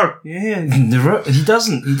book. Black. Yeah, he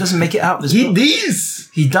doesn't. He doesn't make it out of this book.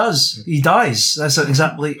 He does. He dies. That's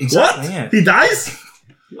exactly what? Yeah. He dies?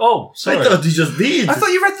 Oh, sorry. I thought he just did. I thought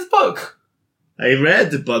you read the book. I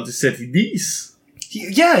read it, but he said he dies.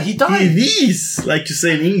 He died. He dies, like you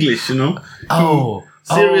say in English, you know.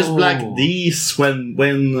 Sirius Black dies when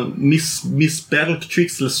Miss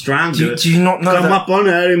Bellatrix Lestrange do you not know come up on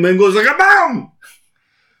her and then goes like a BAM!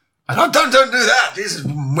 Don't do that. He's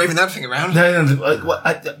waving that thing around. No.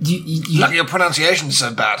 Like your pronunciation's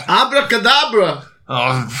so bad. Abracadabra.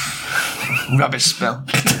 Oh, rubbish spell.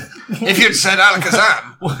 If you'd said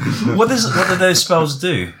Alakazam. What do those spells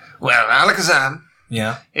do? Well, Alakazam.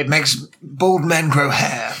 Yeah. It makes bald men grow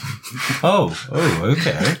hair. Oh,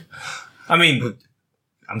 okay. I mean,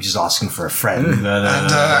 I'm just asking for a friend. And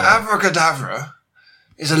Abracadabra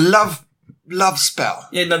is a love spell.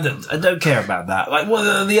 Yeah, no, I don't care about that. Like,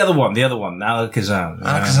 well, the other one, Alakazam.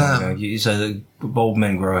 Alakazam. You said bald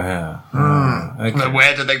men grow hair. Okay. But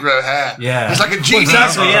where do they grow hair? Yeah. It's like a genie. Well,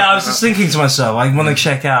 exactly, yeah. I was just thinking to myself, I want to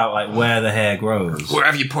check out, like, where the hair grows.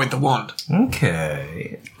 Wherever you point the wand.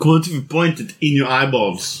 Okay. Could you point it in your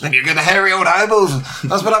eyeballs? Then you get a hairy old eyeballs.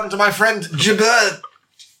 That's what happened to my friend Gibert.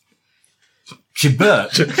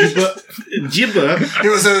 Gibert? Gibber. He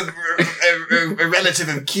was a a relative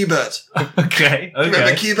of Qbert. Okay.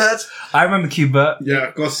 Remember Qbert? I remember Qbert. Yeah,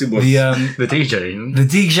 of course it was. The DJ. The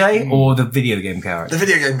DJ or the video game character? The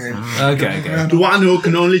video game game. Okay. The one who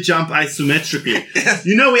can only jump isometrically.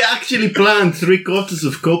 You know, we actually planned 3/4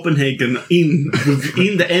 of Copenhagen in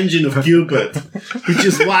the engine of Qbert, which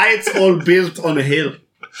is why it's all built on a hill.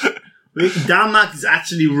 Denmark is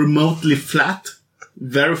actually remotely flat,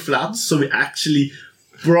 very flat, so we actually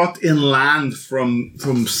brought in land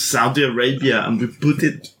from Saudi Arabia and we put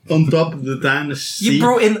it on top of the Danish Sea. You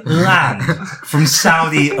brought in land from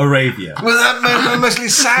Saudi Arabia. Well, that mostly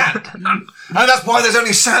sand. And that's why there's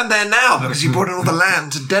only sand there now, because you brought in all the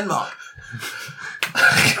land to Denmark.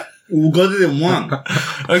 We got it in one.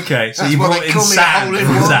 Okay, so That's you why brought they in call me sand Hole in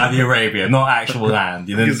from One. Saudi Arabia, not actual land.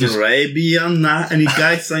 You didn't It's just... Arabian, and the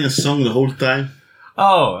guy sang a song the whole time.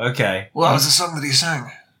 Oh, okay. What was the song that he sang?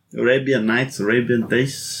 Arabian Nights, Arabian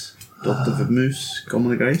Days, Dotter of Moose, come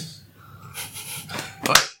on guys.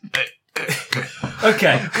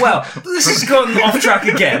 Okay, well, this has gotten off track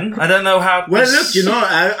again. I don't know how... Well, look, you know,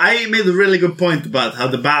 I made a really good point about how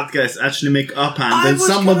the bad guys actually make uphand, I and was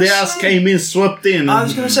somebody gonna else say- came in, swept in, I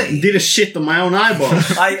was gonna say- did a shit on my own eyeballs.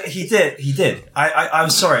 He did.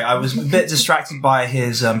 I'm sorry, I was a bit distracted by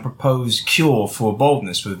his proposed cure for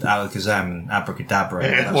baldness with Alakazam and Abracadabra.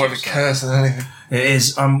 and that More of sort a stuff. curse than anything. It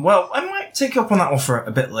is, well, I might take you up on that offer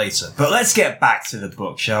a bit later. But let's get back to the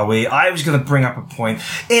book, shall we? I was going to bring up a point.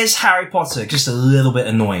 Is Harry Potter just a little bit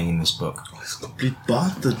annoying in this book? Complete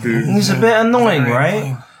butter, dude. He's a bit annoying, Very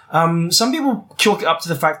right? Some people chalk it up to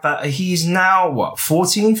the fact that he's now,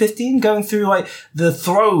 14, 15? Going through, the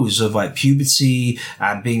throes of, puberty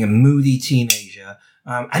and being a moody teenager.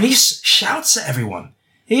 And he just shouts at everyone.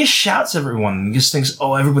 He just shouts at everyone. He just thinks,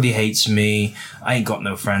 oh, everybody hates me. I ain't got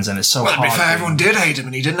no friends, and it's so Well, to hard. be fair, being- everyone did hate him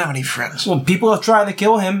and he didn't have any friends. Well, people are trying to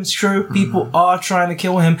kill him. It's true. People are trying to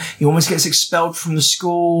kill him. He almost gets expelled from the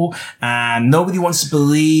school, and nobody wants to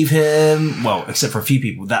believe him. Well, except for a few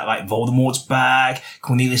people. That, Voldemort's back.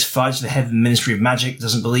 Cornelius Fudge, the head of the Ministry of Magic,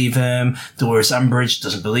 doesn't believe him. Dolores Umbridge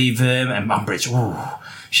doesn't believe him. And Umbridge,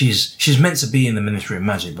 she's meant to be in the Ministry of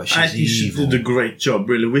Magic, but I she's think she evil. did a great job,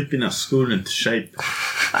 really whipping our school into shape.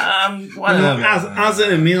 As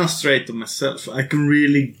an administrator myself, I can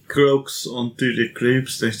really coax onto the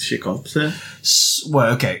groups that she comes in.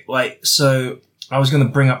 Well, okay, so I was going to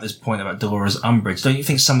bring up this point about Dolores Umbridge. Don't you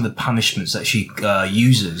think some of the punishments that she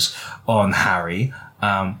uses on Harry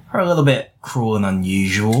are a little bit cruel and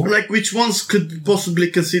unusual? Like, which ones could possibly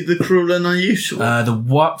consider cruel and unusual?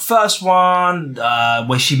 The first one,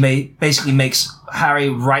 where she basically makes Harry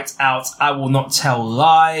write out, I will not tell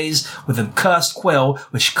lies, with a cursed quill,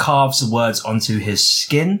 which carves the words onto his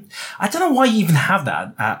skin. I don't know why you even have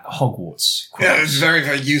that at Hogwarts. Yeah, it was very,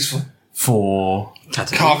 very useful. For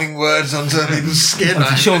Carving words onto people's skin.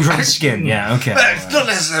 children's skin, yeah, okay. It's not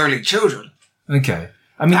necessarily children. Okay.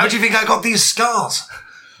 I mean, How do you think I got these scars?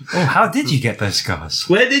 how did you get those scars?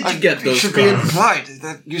 Where did you get It those should be scars? implied.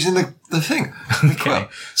 They're using the thing. Okay.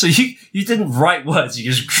 So you didn't write words,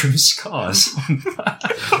 you just drew scars.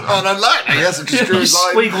 On a line, I guess. I just drew a line.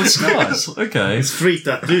 Squiggled scars. Okay. It's free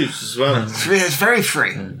tattoos as well. It's very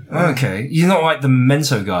free. Okay. You're not like the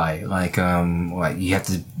Memento guy, like you have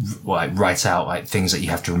to write out things that you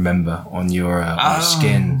have to remember on your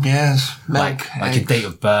skin. Yes. Like your date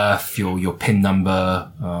of birth, your PIN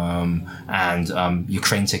number, and your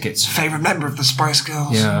train tickets. Favourite member of the Spice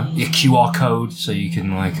Girls. Yeah, your QR code, so you can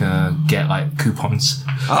get coupons.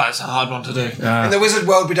 Oh, that's a hard one to do. In the wizard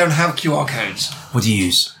world, we don't have QR codes. What do you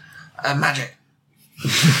use? Magic.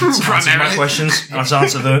 Answer my Primarily. questions. I'll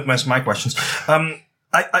answer most of my questions.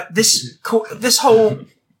 This whole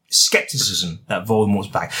skepticism that Voldemort's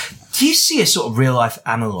back. Do you see a sort of real life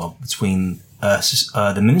analog between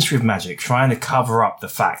the Ministry of Magic trying to cover up the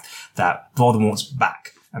fact that Voldemort's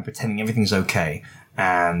back and pretending everything's okay,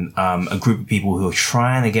 and a group of people who are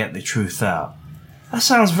trying to get the truth out? That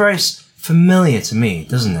sounds very familiar to me,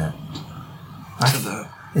 doesn't it?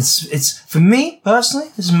 It's for me personally.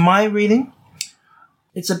 This is my reading.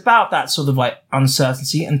 It's about that sort of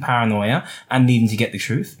uncertainty and paranoia and needing to get the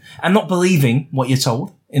truth and not believing what you're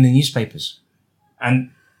told in the newspapers.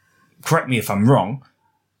 And correct me if I'm wrong,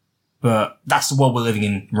 but that's the world we're living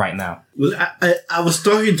in right now. Well, I was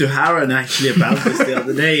talking to Haran actually about this the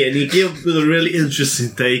other day, and he gave a really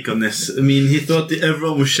interesting take on this. I mean, he thought that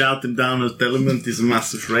everyone would shout him down as Element is a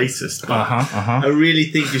massive racist. But I really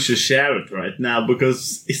think you should share it right now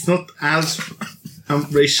because it's not as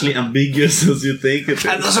racially ambiguous as you think it is.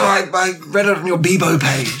 And also, I read it on your Bebo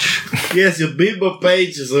page Yes, your Bebo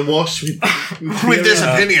page is awash with with this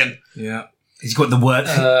opinion. Yeah. He's got the word.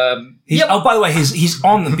 Yep. Oh, by the way, he's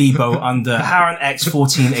on the Bebo under Haran X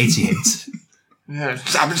 1488. Yeah, it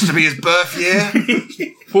happens to be his birth year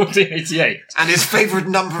 1488. and his favourite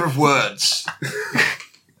number of words.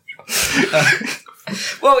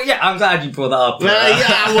 Well, yeah, I'm glad you brought that up.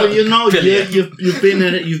 Well, you know, Brilliant.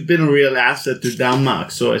 you've been a real asset to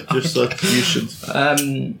Denmark, so I just thought you should.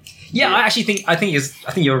 Yeah, I think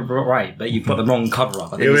you're right, but you've got the wrong cover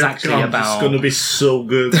up. I think it's actually It's about going to be so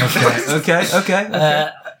good. Okay.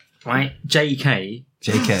 right. JK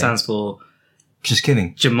stands for Just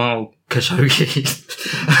kidding. Jamal Khashoggi.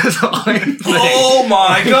 That's what I think. Oh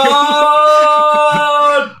my god!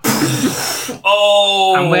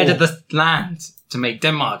 Oh. And where did the land to make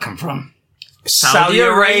Denmark come from? Saudi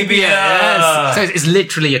Arabia. Yes. So it's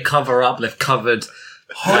literally a cover up. They've covered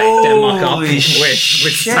Denmark up with shit.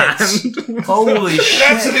 sand. Holy An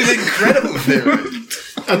shit. absolutely incredible theory.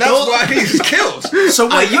 And that's why he's killed. So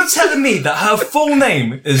wait, you're telling me that her full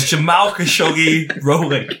name is Jamal Khashoggi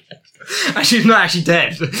Rowling? And she's not actually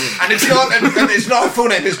dead. And it's not her full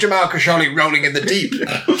name, it's Jamal Khashoggi rolling in the deep.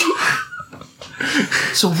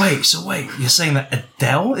 So wait, you're saying that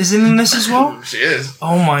Adele is in this as well? She is.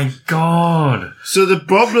 Oh my god. So the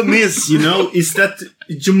problem is, is that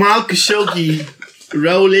Jamal Khashoggi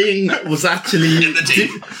Rowling was actually In the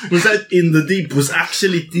deep. was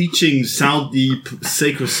actually teaching Saudi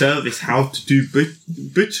Sacred Service how to do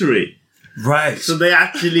butchery. Right. So they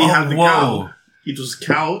actually had the whoa. cow. It was a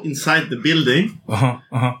cow inside the building,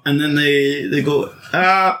 and then they go.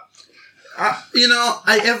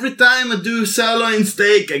 Every time I do sirloin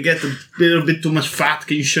steak, I get a little bit too much fat.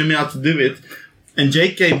 Can you show me how to do it? And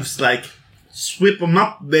JK was like, "Sweep them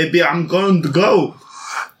up, baby. I'm going to go."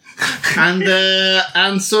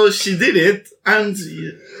 And so she did it, and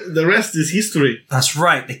the rest is history. That's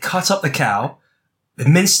right. They cut up the cow, they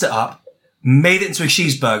minced it up, made it into a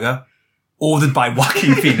cheeseburger, ordered by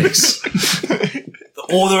Joaquin Phoenix. The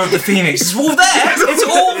Order of the Phoenix. It's all there. It's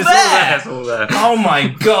all there. It's all there. Oh my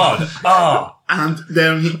god. Oh. And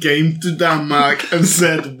then he came to Denmark and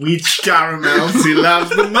said which caramels he loves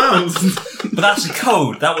the most. But that's a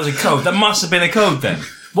code. That was a code. That must have been a code then.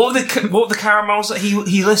 What were the caramels that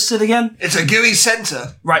he listed again? It's a gooey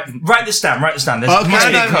centre. Right, write this down. There's must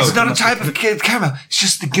be a code. It's not a type of caramel. It's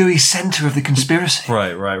just the gooey centre of the conspiracy.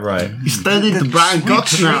 Right. He studied the Brian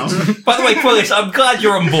Cox now. By the way, Quillis, I'm glad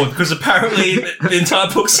you're on board because apparently the entire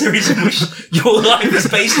book series in which your life is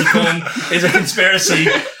basically on is a conspiracy.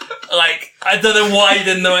 Like, I don't know why you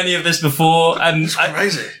didn't know any of this before. And It's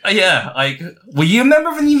crazy. Were you a member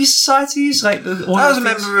of any of these societies? Like, I was a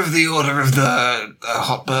member of the Order of the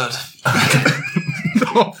Hot Bird.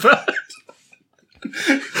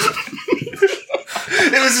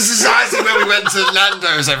 It was a society where we went to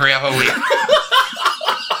Nando's every other week.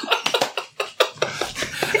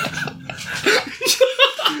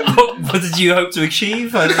 What did you hope to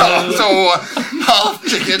achieve? I don't know. So, half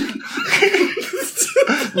chicken,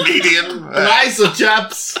 medium, Rice or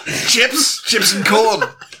chaps? chips and corn.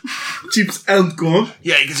 Chips and corn.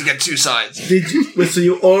 Yeah, because you get two sides. So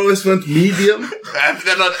you always went medium?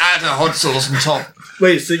 Then I'd add a hot sauce on top.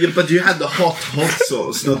 Wait, but you had the hot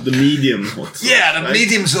sauce, not the medium hot sauce. Yeah, the right?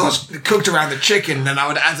 medium sauce cooked around the chicken, then I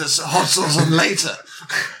would add this hot sauce on later.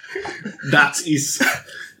 That is...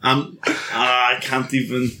 I can't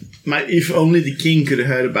even... if only the king could have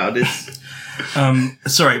heard about this.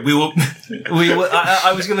 Sorry,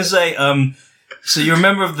 I was going to say, so you're a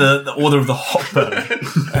member of the Order of the Hot Bird,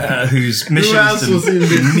 whose mission else was in is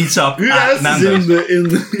to this? meet up Who at else Nando's.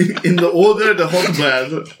 is in the order, the hot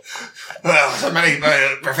bird? Well, so many,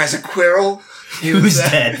 Professor Quirrell. He was Who's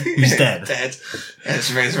dead? Who's dead? Dead. Yeah, it's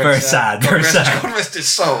very sad, very sad. God rest his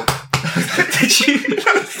soul. Did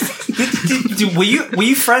you? Were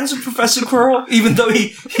you friends with Professor Quirrell? Even though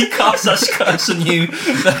he cast that curse on you,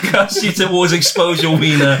 that cursed you to always expose your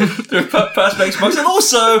wiener through Perspex box. And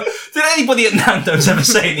also, did anybody at Nando's ever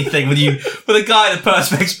say anything with a guy in a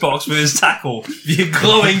Perspex box with his tackle, your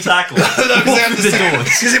glowing tackle, walking the doors?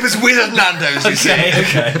 Because it was Wizard Nando's, you see.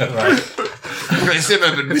 Okay, all right. Very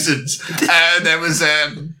similar, but wizards. There was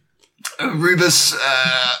Rubus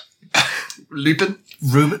Lupin.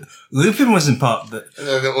 Lupin wasn't part of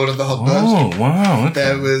The Order of the Hot Bird. Oh, wow. Okay.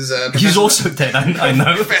 There was He's also dead, I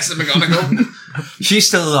know. Professor McGonagall. She's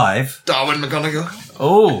still alive. Darwin McGonagall.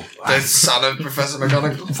 Oh. The son of Professor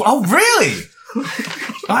McGonagall. Oh, really?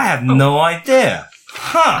 I have no idea.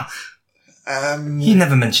 Huh. He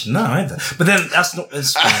never mentioned that either. But then that's not.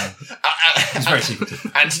 It's very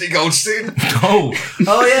secretive. Anthony Goldstein. Oh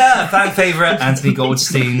yeah, fan favorite Anthony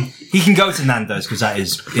Goldstein. He can go to Nando's because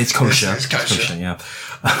it's kosher. It's kosher. Yeah.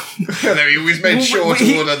 No, he always made sure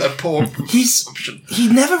to order the poor. He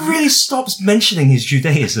never really stops mentioning his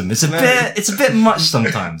Judaism. It's a bit much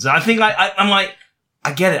sometimes. I think I'm like,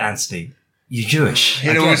 I get it, Anthony. You're Jewish.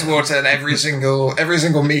 He'd always walk in every single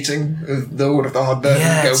meeting of the Order of the Hard Burn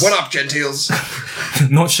and go, "What up, Gentiles?"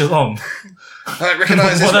 Not Shalom. I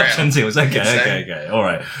recognise What up, Israel. Gentiles? Okay. All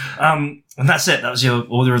right. And that's it. That was your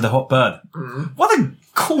Order of the Hot Bird. What a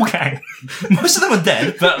cool gang. Most of them are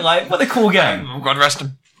dead, but like, what a cool gang. Oh, God rest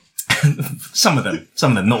him. Some of them,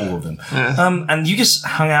 not all of them. Yeah. And you just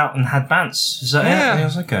hung out and had bants. Is that it? It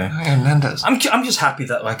was okay. Nando's. I'm just happy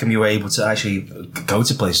that you were able to actually go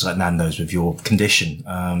to places like Nando's with your condition.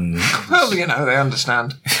 Well, they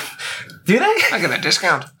understand. Do they? I get a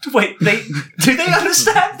discount. Wait, do they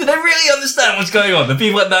understand? Do they really understand what's going on? The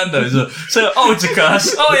people at Nando's so, it's a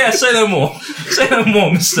curse. Oh yeah, say no more. Say no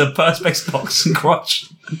more, Mr. Perspex Box and Crotch.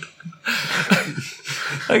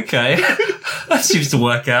 Okay. That seems to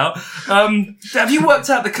work out. Have you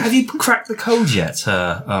cracked the code yet,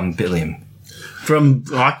 Billiam? From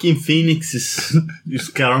Joaquin Phoenix's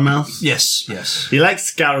caramels. Yes. He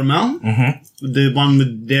likes caramel. Mm-hmm. The one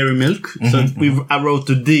with dairy milk. So I wrote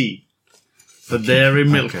a D for dairy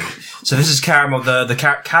milk. Okay. So this is caramel, the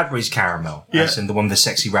Cadbury's caramel. Yeah. As in the one with the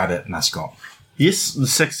sexy rabbit mascot. Yes, the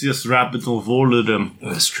sexiest rabbit of all of them.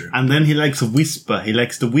 That's true. And then he likes a Whisper. He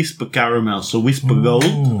likes the Whisper caramel. So Whisper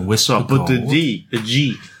Gold. Whisper so I put the Gold.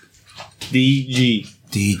 G. DG.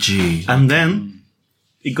 And then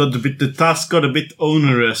the task got a bit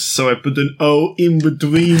onerous. So I put an O in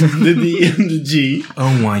between the D and the G.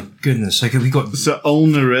 Oh my goodness. Okay, we got... So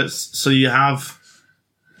onerous. So you have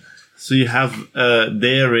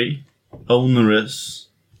dairy, onerous,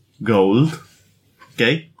 gold.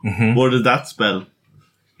 Okay. Mm-hmm. What did that spell?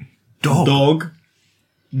 Dog.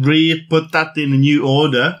 Put that in a new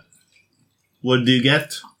order. What do you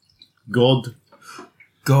get? God.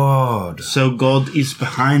 So God is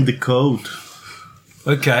behind the code.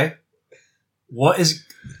 Okay. What is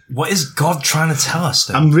God trying to tell us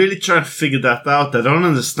then? I'm really trying to figure that out. I don't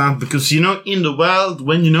understand because in the world,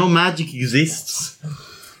 when magic exists,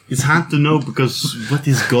 it's hard to know because what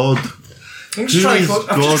is God? I'm just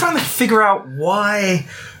trying to figure out why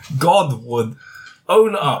God would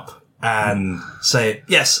own up and say,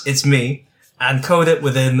 yes, it's me, and code it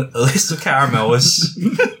within a list of caramels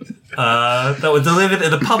that were delivered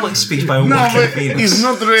in a public speech by Joaquin Phoenix. It's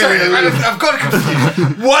not really. Sorry, I've got to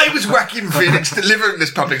confuse. Why was Joaquin Phoenix delivering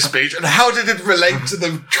this public speech, and how did it relate to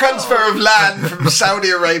the transfer of land from Saudi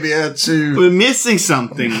Arabia to... We're missing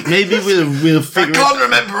something. Maybe we'll figure. I can't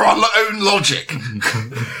remember our own logic.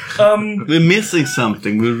 We're missing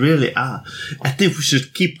something. We really are. I think we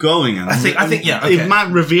should keep going. I think, yeah. Okay. It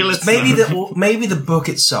might reveal itself. Maybe the book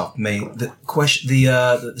itself the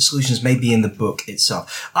solutions may be in the book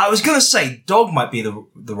itself. I was going to say dog might be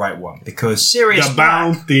the right one because Sirius The Black.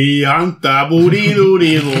 bounty anta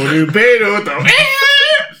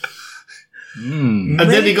And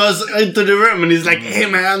then he goes into the room and he's like, "Hey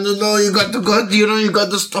man, you got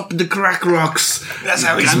to stop the crack rocks. That's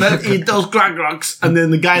how he's And eat those crack rocks." And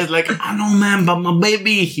then the guy's like, "I know man, but my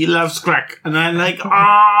baby, he loves crack." And I'm like,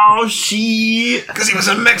 "Oh shit." Because he was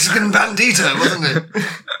a Mexican bandito, wasn't he?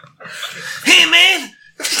 Hey man!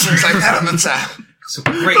 It's like Parameter. It's a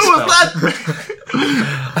great Who spell. was that?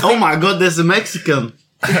 Oh my god, there's a Mexican.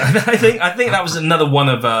 I think that was another one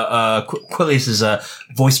of Quillius's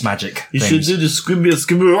voice magic. You things. should do the Scooby.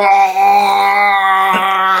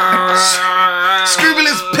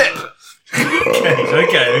 Scoobilus Pip!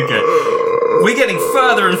 Okay. We're getting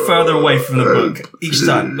further and further away from the book each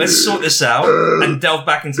time. Let's sort this out and delve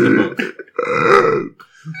back into the book.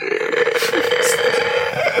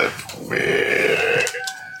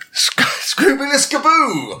 Scoobilus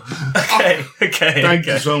Kaboo! Okay. Thank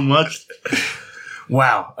you so much.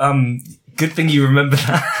 Wow. Good thing you remember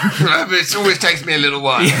that. It always takes me a little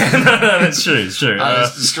while. No, that's true. It's true. I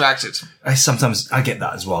was distracted. I get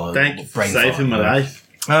that as well. Thank you for Brain saving my fart. life.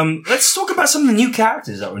 Let's talk about some of the new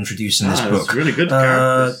characters that were introduced in this book. That's really good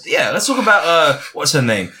characters. Yeah, let's talk about what's her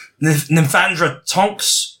name? Nymphadra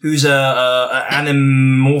Tonks, who's a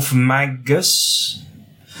Animorphomagus.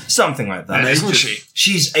 Something like that. Isn't she?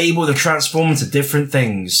 She's able to transform into different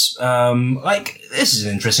things. This is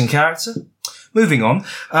an interesting character. Moving on.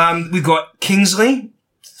 We've got Kingsley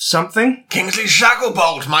something. Kingsley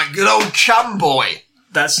Shacklebolt, my good old chum boy.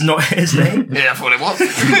 That's not his name. Yeah, I thought it was.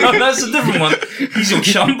 No, that's a different one. He's your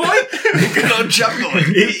chum boy? Good old chum boy.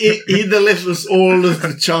 He delivers all of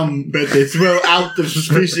the chum that they throw out of the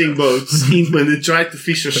fishing boats when they try to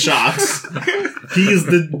fish for sharks. He is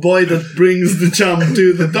the boy that brings the chum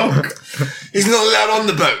to the dock. He's not allowed on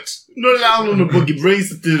the boat. Not allowed on the boat. He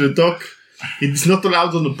brings it to the dock. It's not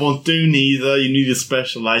allowed on the pontoon either. You need a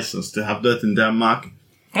special license to have that in Denmark.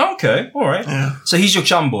 Okay, alright. Yeah. So he's your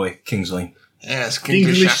chum boy, Kingsley. Yes,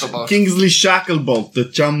 Kingsley Shacklebolt. Kingsley Shacklebolt, the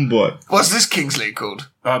chum boy. What's this Kingsley called?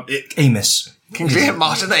 Amos. Kingsley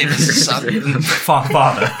Martin Amos' son.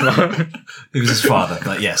 Father. He was his father,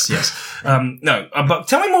 but yes. No, but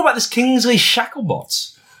tell me more about this Kingsley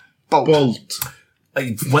Shacklebolt. Bolt.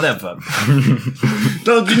 Whatever.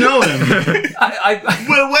 Don't you know him? I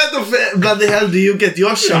Well, where the bloody hell do you get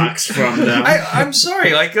your sharks from then? I'm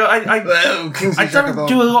sorry, like, Well, Kingsley I don't Shacklebolt.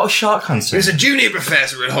 do a lot of shark hunting. He was a junior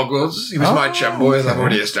professor at Hogwarts. He was my chum boy, as I've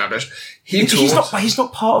already established. He's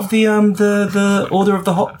not part of the Order of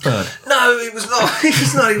the Hotbird. No, he was not. He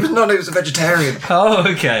was not. He was a vegetarian. Oh,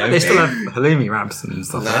 okay. They still have halloumi wraps and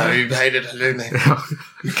stuff. No, like he hated halloumi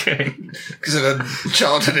Okay. because of a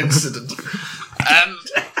childhood incident.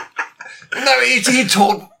 No, he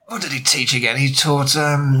taught. What did he teach again? He taught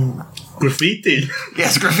Graffiti.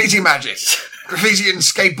 yes, graffiti magic, graffiti and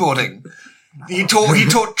skateboarding. He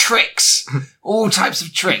taught tricks, all types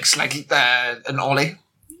of tricks, like an ollie.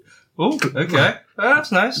 Oh, okay. Oh,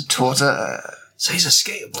 that's nice. Taught So he's a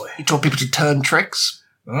skater boy. he taught people to turn tricks.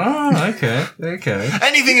 Oh, okay.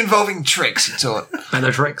 Anything involving tricks, he taught.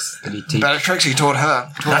 Bellatrix. Did he teach? Bellatrix, he taught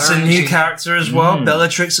her. That's a new character as well.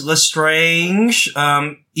 Bellatrix Lestrange.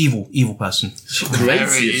 Evil person. She's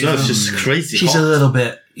crazy. So it's just crazy. She's a little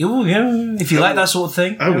bit. Oh, yeah. If you like that sort of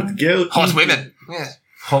thing. I would go. Hot women. Yeah.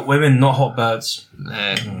 Hot women, not hot birds.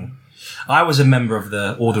 I was a member of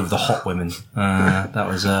the Order of the Hot Women. That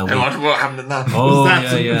was And what happened in that? Oh,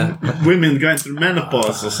 Was that yeah. women going through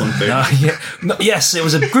menopause or something? Yeah. No, yes, it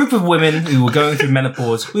was a group of women who were going through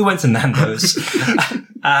menopause. We went to Nando's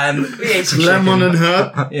and we ate some Lemon chicken. and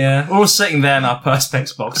herb. Yeah, we're all sitting there in our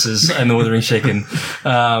Perspex boxes and ordering chicken.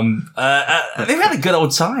 They had a good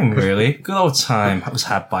old time, really. Good old time. That was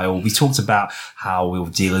had by all. We talked about how we were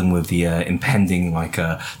dealing with the impending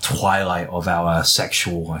twilight of our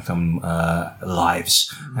sexual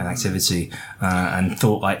lives and activity, and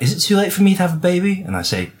thought is it too late for me to have a baby? And I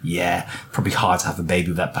say, yeah, probably hard to have a baby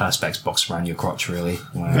with that Perspex box around your crotch, really.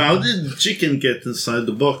 How did the chicken get inside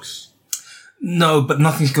the box? No, but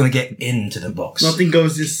nothing's going to get into the box. Nothing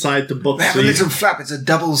goes inside the box. They have so a you- little flap. It's a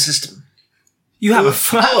double system. You have a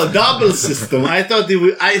flap. Oh, a double system. I thought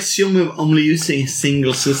I assume we're only using a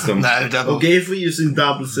single system. No, double. Okay, if we're using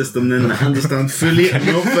double system, then I understand fully.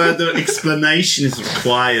 No further explanation is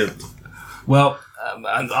required. Well,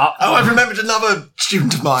 Oh, I've remembered another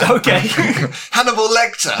student of mine. okay. Hannibal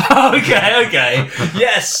Lecter. Okay.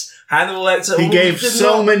 Yes. Hannibal Lecter. He gave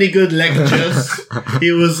so many good lectures.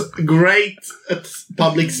 He was great at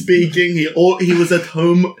public speaking. He was at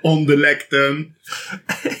home on the lectern.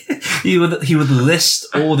 He would list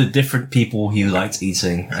all the different people he liked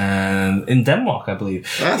eating, in Denmark, I believe.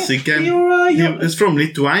 Yes, he came. You're He's from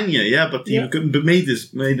Lithuania, yeah, but he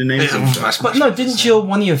made a name for himself. But no, didn't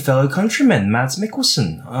one of your fellow countrymen, Mads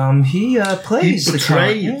Mikkelsen? He He plays the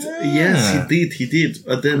portrayed, character. yes, he did.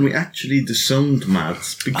 But then we actually disowned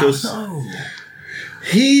Mads because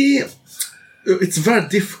it's a very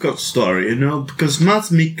difficult story, because Mads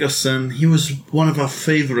Mikkelsen, he was one of our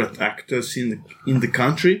favorite actors in the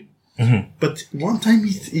country. Mm-hmm. But one time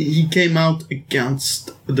he came out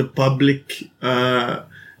against the public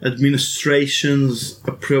administration's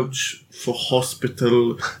approach for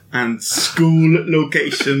hospital and school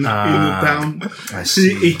location in the town. I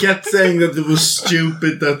see. He kept saying that it was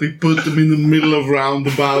stupid that we put them in the middle of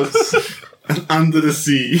roundabouts and under the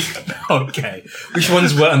sea. Okay. Which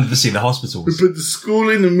ones were under the sea? The hospitals. We put the school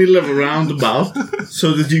in the middle of a roundabout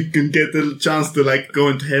so that you can get a chance to go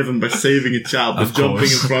into heaven by saving a child by Of jumping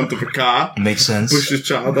course. in front of a car, Makes sense. push the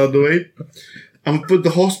child out of the way. And we put the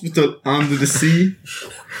hospital under the sea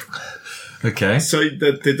Okay. so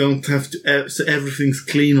that they don't have to, so everything's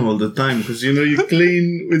clean all the time. Because you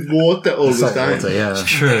clean with water all the time. Water, yeah.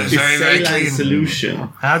 True. It's Very, very saline clean. solution.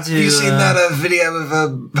 How do Have you seen that video of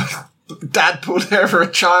a dad pulled over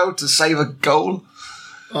a child to save a goal?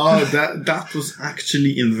 Oh, that was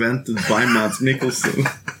actually invented by Mads Mikkelsen.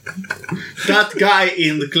 That guy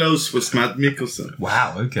in the clothes was Mads Mikkelsen.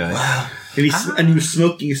 Wow. Okay. And he was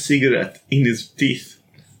smoking a cigarette in his teeth.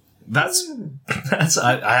 That's.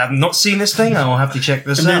 I have not seen this thing. I will have to check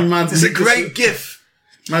this And then out. Mads It's a Mikkelsen, great gif.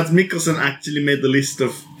 Mads Mikkelsen actually made a list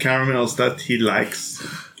of caramels that he likes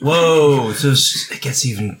Whoa! So it gets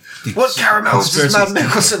even. What caramels does Matt conspiracy-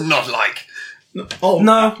 Nicholson not like? Oh,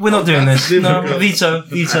 No, we're not doing this. No, difficult.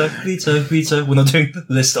 veto. We're not doing the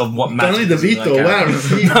list of what Matt. Danny DeVito, where is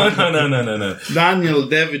he? No. Daniel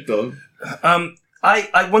DeVito.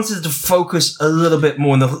 I wanted to focus a little bit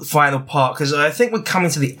more on the final part because I think we're coming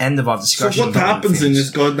to the end of our So discussion. what about happens in Phoenix. this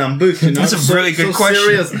goddamn book? You know? That's a really good question.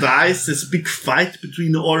 Sirius dies. There's a big fight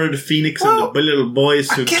between the Order of the Phoenix and the little boys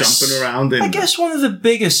who are jumping around. I guess one of the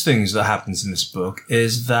biggest things that happens in this book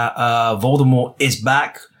is that Voldemort is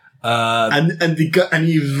back. And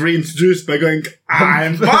he's reintroduced by going,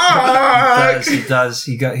 "I'm back." He does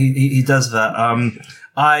that.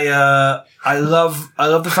 I love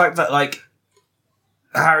the fact that like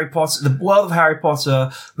Harry Potter, the world of Harry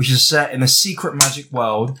Potter, which is set in a secret magic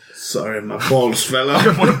world. Sorry, my balls fell Oh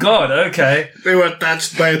off. my god! Okay. They were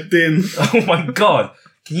touched by a tin. Oh my god!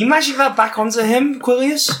 Can you magic that back onto him,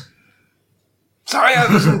 Quilius? Sorry,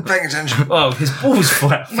 I wasn't paying attention. Oh, his balls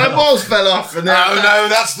flat. My balls fell off. And Oh no,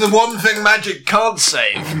 that's the one thing magic can't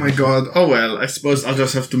save. Oh my god. Oh well, I suppose I'll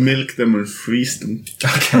just have to milk them and freeze them.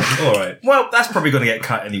 Okay, all right. Well, that's probably going to get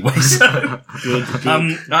cut anyway. So. Good.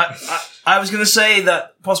 I was going to say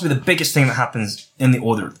that possibly the biggest thing that happens in the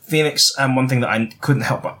Order of the Phoenix, and one thing that I couldn't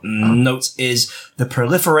help but note, is the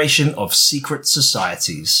proliferation of secret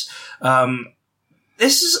societies.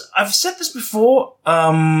 I've said this before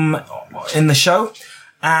in the show,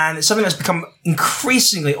 and it's something that's become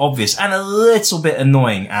increasingly obvious and a little bit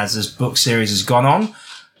annoying as this book series has gone on.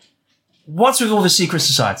 What's with all the secret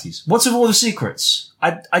societies? What's with all the secrets?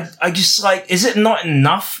 I just like, is it not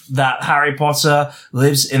enough that Harry Potter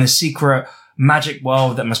lives in a secret magic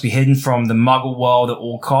world that must be hidden from the Muggle world at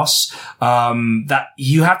all costs? That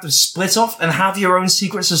you have to split off and have your own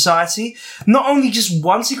secret society? Not only just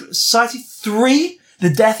one secret society, 3? The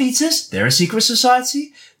Death Eaters, they're a secret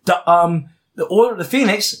society. The Order of the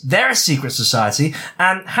Phoenix, they're a secret society.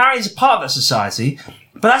 And Harry's a part of that society.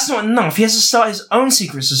 But that's not enough. He has to start his own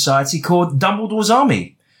secret society called Dumbledore's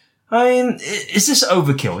Army. I mean, is this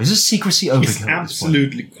overkill? Is this secrecy overkill? It's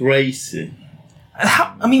absolutely crazy.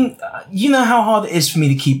 You know how hard it is for me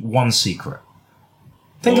to keep one secret.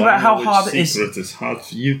 Think about how hard it is. Secret is hard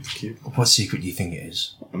for you to keep. What secret do you think it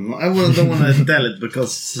is? Don't want to tell it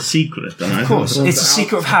because it's a secret. And Of course, it's a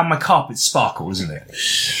secret of how my carpets sparkle, isn't it?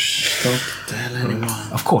 Don't tell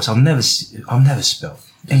anyone. Of course, I'll never spill.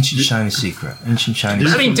 Ancient shiny secret. Ancient shiny I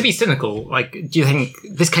secret. mean, to be cynical, like, do you think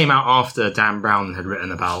this came out after Dan Brown had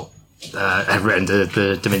written about the Da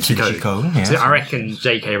Vinci Da Vinci Code? Code, yeah. So I reckon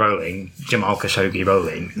J.K. Rowling, Jamal Khashoggi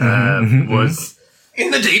Rowling, was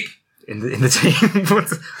In the deep. in the team.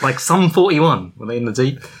 Like some 41. Were they in the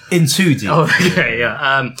deep? In 2D. Oh, okay,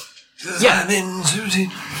 yeah. Yeah. I'm in too deep.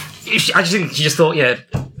 I just think she just thought,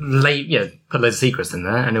 put loads of secrets in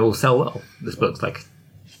there and it will sell well. This book's like.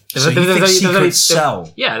 So you think secrets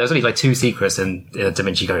sell? Yeah, there's only like 2 secrets in Da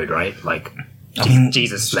Vinci Code, right? Like, I mean,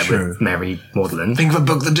 Jesus slept true. with Mary Magdalene. Think of a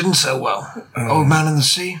book that didn't sell well. Old Man in the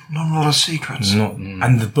Sea. Not a lot of secrets.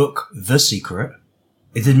 And the book, The Secret,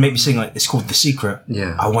 it did make me sing like, it's called The Secret.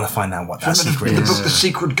 Yeah. I want to find out what that Remember secret the is. book The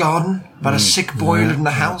Secret Garden? About a sick boy who lived in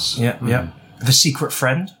a house? Yeah. The Secret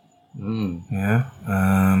Friend.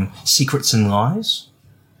 Yeah. Secrets and Lies.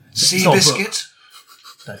 Seabiscuit?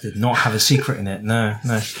 That did not have a secret in it. No.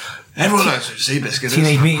 Everyone knows who Seabiscuit is.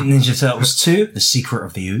 Teenage Mutant Ninja Turtles 2, The Secret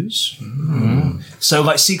of the Ooze. So,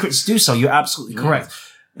 like, secrets do sell. You're absolutely correct.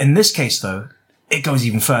 In this case, though, it goes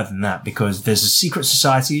even further than that because there's the secret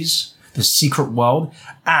societies, the secret world,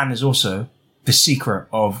 and there's also the secret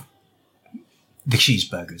of the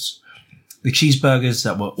cheeseburgers. The cheeseburgers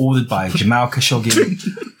that were ordered by Jamal Khashoggi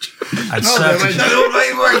and served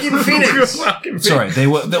to Phoenix. Sorry, they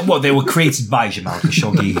were created by Jamal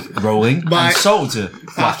Khashoggi Rowling and sold to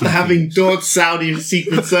After Joaquin having taught Saudi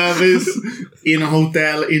Secret Service in a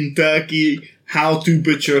hotel in Turkey how to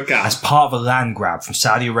butcher a cow. as part of a land grab from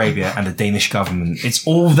Saudi Arabia and the Danish government. It's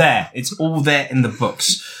all there. It's all there in the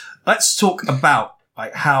books. Let's talk about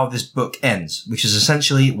like how this book ends, which is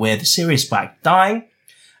essentially where the Sirius Black dying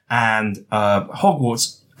and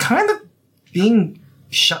Hogwarts kind of being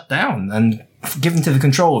shut down and given to the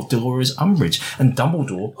control of Dolores Umbridge and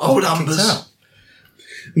Dumbledore. Old kicked Umbers. out.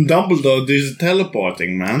 Dumbledore is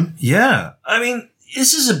teleporting, man. Yeah. I mean,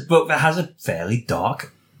 this is a book that has a fairly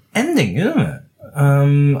dark ending, isn't it?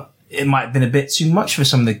 It might have been a bit too much for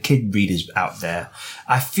some of the kid readers out there.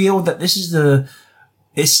 I feel that this is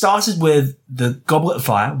it started with the Goblet of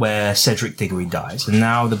Fire where Cedric Diggory dies. And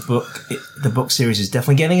now the book series is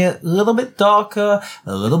definitely getting a little bit darker,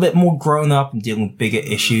 a little bit more grown up and dealing with bigger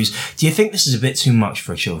issues. Do you think this is a bit too much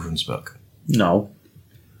for a children's book? No.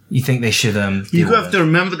 You think they should You deal with have it? to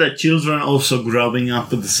remember that children are also growing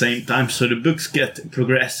up at the same time, so the books get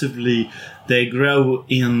progressively, they grow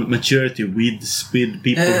in maturity with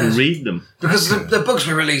people who read them. Because the books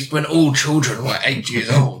were released when all children were 8 years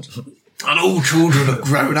old. And all children have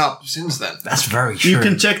grown up since then. That's very true. You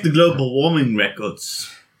can check the global warming records.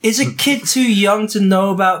 Is a kid too young to know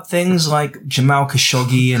about things like Jamal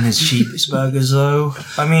Khashoggi and his cheeseburgers, though?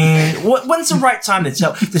 I mean, when's the right time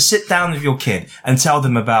to sit down with your kid and tell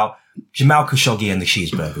them about Jamal Khashoggi and the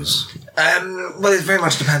cheeseburgers? Well, it very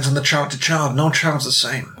much depends on the child to child. No child's the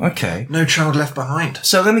same. Okay. No child left behind.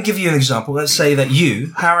 So let me give you an example. Let's say that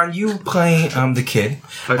you, Haran, you play the kid,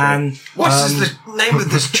 and What's the name of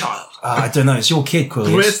this child? I don't know. It's your kid,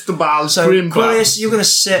 Quilius. Cristobal So, Scrimba. Quilius, you're going to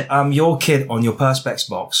sit your kid on your Perspex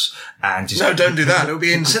box and just... No, don't do that. It'll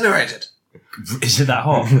be incinerated. Is it that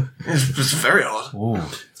hot? It's very odd. Ooh,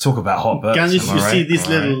 talk about hot burps. Can you am I right? see these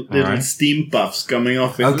All little right. steam puffs coming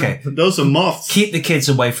off? Okay. Those are moths. Keep the kids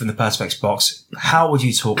away from the Perspex box. How would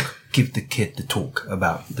you give the kid the talk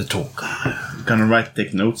about the talk? I'm gonna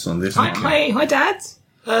take notes on this. Hi, Dad.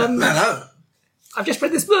 Hello. I've just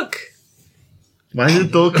read this book. Why are you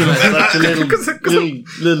talking like such a little boy?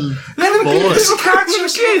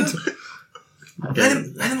 kid.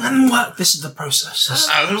 Let him work. This is the process.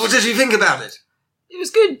 What did you think about it? It was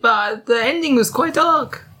good, but the ending was quite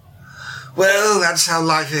dark. Well, that's how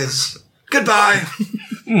life is. Goodbye.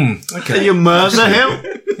 Okay. You murder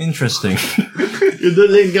him? Interesting. You do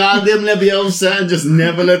like goddamn Leviosa and just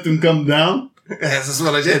never let him come down? Yes, that's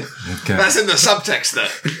what I did. Okay. That's in the subtext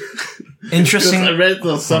there. Interesting. I read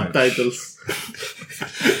those subtitles.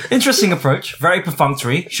 Interesting approach. Very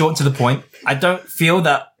perfunctory. Short and to the point. I don't feel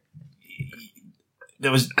that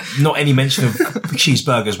there was not any mention of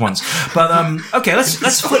cheeseburgers once. But okay,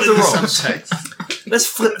 let's flip the roles. Let's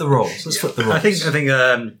flip the roles. I think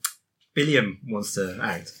Billiam wants to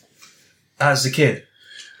act As the kid.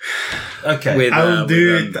 Okay. with. I will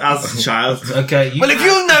do it as a child. Okay. Well, if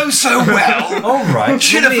you know so well, all right.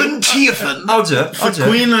 Chinafan, Tiafan. I'll do it. For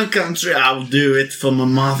Queen and Country, I will do it for my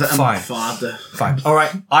mother and my Fine. father. Fine. All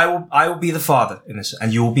right. I will be the father in this,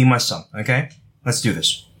 and you will be my son. Okay. Let's do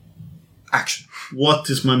this. Action. What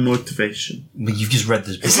is my motivation? But you've just read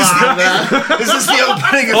this book. Father, Is this the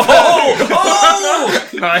opening of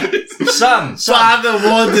Son. Father,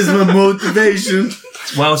 what is my motivation?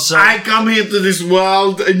 Well, son. I come into this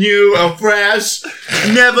world new and fresh,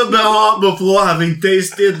 never before having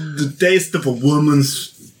tasted the taste of a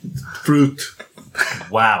woman's fruit.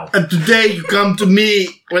 Wow. And today you come to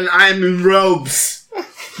me when I'm in robes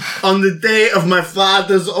on the day of my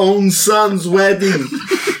father's own son's wedding.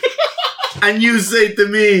 And you say to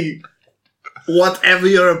me whatever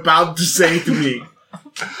you're about to say to me.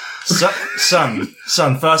 Son,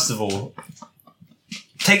 first of all,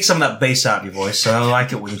 take some of that bass out of your voice. I don't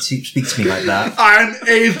like it when you speak to me like that. I'm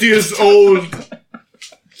 8 years old.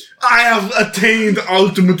 I have attained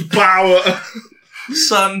ultimate power.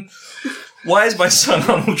 Son, why is my son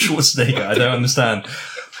Arnold Schwarzenegger? I don't understand.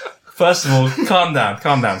 First of all, calm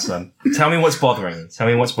down, son. Tell me what's bothering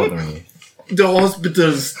you. The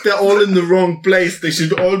hospitals, they're all in the wrong place. They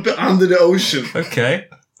should all be under the ocean. Okay.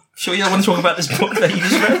 Sure you don't want to talk about this book that you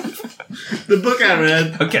just read? The book I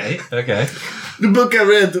read, Okay. the book I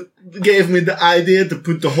read gave me the idea to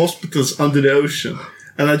put the hospitals under the ocean.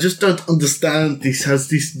 And I just don't understand. This has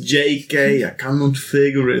this JK. I cannot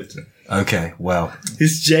figure it. Okay, well.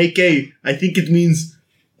 This JK, I think it means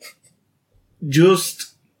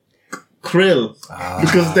just krill.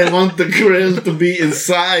 Because they want the krill to be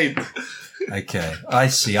inside. Okay. I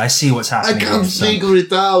see what's happening. I can't here, son. figure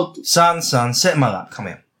it out. Son, sit in my lap. Come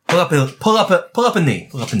here. Pull up a knee.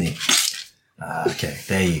 Okay,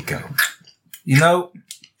 there you go. You know,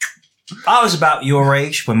 I was about your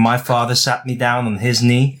age when my father sat me down on his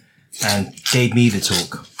knee and gave me the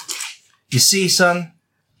talk. You see, son,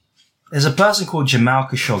 there's a person called Jamal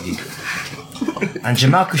Khashoggi. And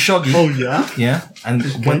Jamal Khashoggi... Oh, yeah? Yeah, and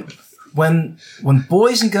when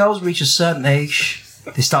boys and girls reach a certain age,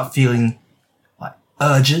 they start feeling like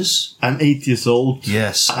urges. I'm 8 years old.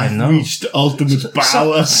 Yes, I I've know. reached ultimate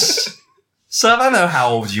power. Son, I know how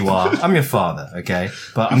old you are. I'm your father, okay?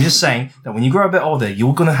 But I'm just saying that when you grow a bit older,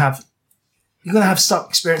 you're gonna start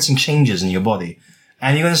experiencing changes in your body,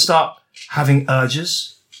 and you're gonna start having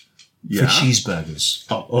urges for cheeseburgers.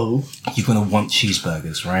 Oh, You're gonna want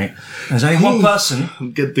cheeseburgers, right? There's only one person.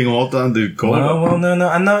 I'm getting all under the collar. Well, no.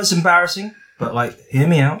 I know it's embarrassing, but like, hear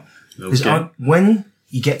me out. Okay. When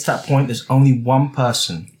you get to that point, there's only one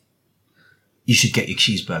person you should get your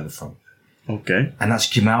cheeseburger from. Okay. And that's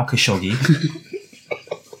Jamal Khashoggi.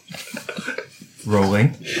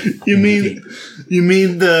 Rolling. You mean You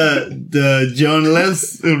mean the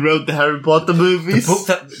journalist who wrote the Harry Potter movies?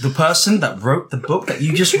 The person that wrote the book that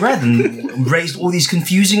you just read and raised all these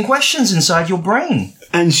confusing questions inside your brain.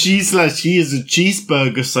 And she's like, she is a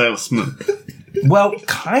cheeseburger salesman. Well,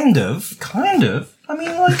 kind of. I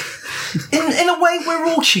mean, like, in a way, we're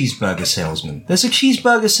all cheeseburger salesmen. There's a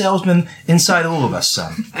cheeseburger salesman inside all of us,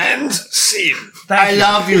 son. And scene. Thank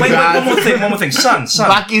love you, Wait, Dad. one more thing. Son.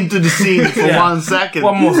 Back into the scene for Yeah. 1 second.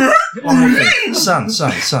 One more thing. Son.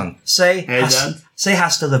 Say, Hey, Dad. say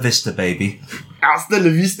hasta la vista, baby. Hasta la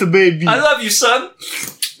vista, baby. I love you, son.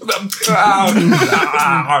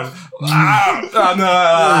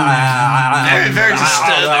 Very, very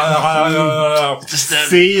disturbing.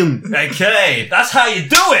 Scene. Okay, that's how you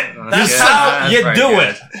do it. That's Yeah, how that's you very do good.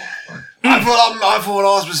 it. I thought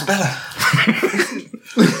ours was better.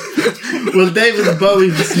 Well, David Bowie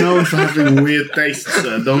is known for having weird tastes,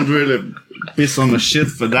 so don't really piss on the shit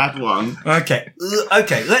for that one. Okay.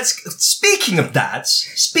 Speaking of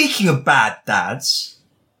bad dads,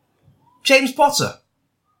 James Potter.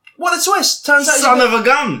 What a twist! Turns out a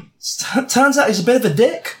gun! turns out he's a bit of a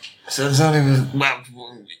dick. So it's only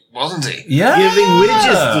wasn't he? Yeah, Giving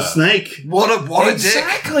widgets to Snake. What a dick.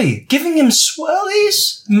 exactly. Giving him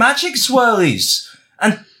swirlies, magic swirlies,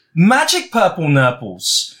 and magic purple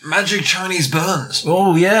nurples. Magic Chinese burns.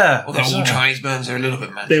 Oh yeah. Although all Chinese burns are a little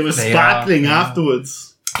bit magic. They were They sparkling are, yeah.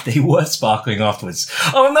 afterwards. They were sparkling afterwards.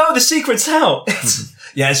 Oh no, the secret's out.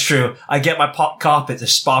 Yeah, it's true. I get my carpet to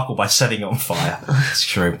sparkle by setting it on fire. It's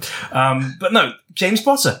true. But no, James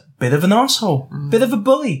Potter, bit of an asshole, bit of a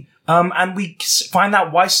bully. And we find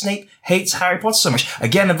out why Snape hates Harry Potter so much.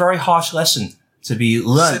 Again, a very harsh lesson to be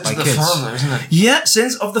learned Sins by of the kids. father, isn't it? Yeah,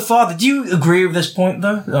 sins of the father. Do you agree with this point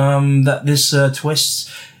though? That this twist.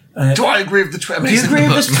 Do I agree with the twist? Do you agree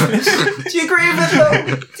with this twist? Do you agree with it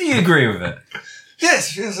though? Do you agree with it?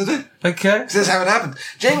 Yes, I do. Okay. This is how it happened.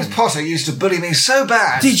 James Potter used to bully me so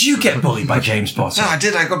bad. Did you get bullied by James Potter? No, I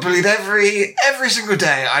did. I got bullied every single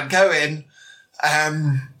day. I'd go in.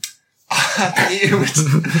 He would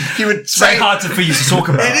It's very say, hard for you to talk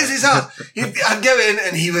about. It is. It's hard. I'd go in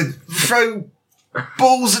and he would throw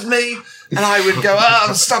balls at me, and I would go,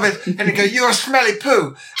 "Oh, stop it!" And he'd go, "You're a smelly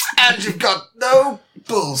poo, and you've got no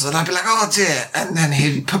balls." And I'd be like, "Oh dear!" And then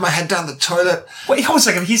he'd put my head down the toilet. Wait, hold on a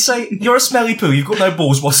second. He'd say, "You're a smelly poo. You've got no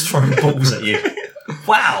balls." Whilst throwing balls at you.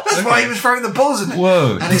 Wow. That's why he was throwing the balls at me.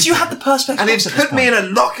 Whoa. And Did you have the perspex And box he'd at this put me in point? a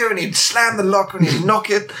locker, and he'd slam the locker, and he'd knock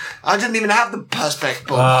it. I didn't even have the perspex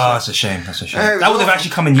balls. Oh, that's a shame. That's a shame. It was That would have awful.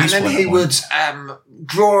 actually come in useful. And then at he that would point.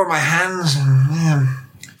 draw on my hands, and,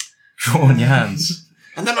 Draw on your hands.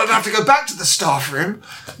 and then I'd have to go back to the staff room.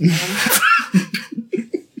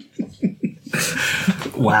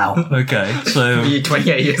 Wow. Okay. So. You're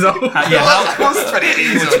 28 years old. Yeah, I was 28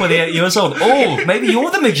 years old. 28 years old. Oh, maybe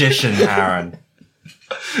you're the magician, Aaron.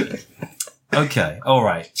 Okay, all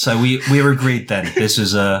right. So we're agreed then. This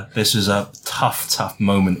was a tough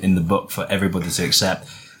moment in the book for everybody to accept.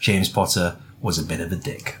 James Potter was a bit of a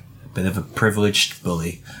dick, a bit of a privileged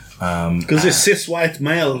bully. Because he's cis white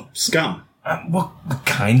male scum. Well,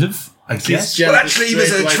 kind of, I guess. Well, actually, he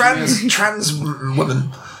was a Straight white trans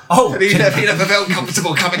woman. Oh, And he'd never felt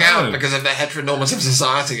comfortable coming out Oh. because of the heteronormative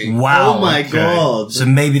society. wow! Oh my okay. God. So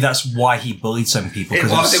maybe that's why he bullied some people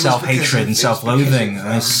because It of was because self-hatred of- and self-loathing.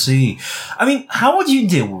 I see. I mean, how would you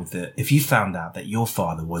deal with it if you found out that your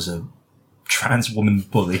father was a trans woman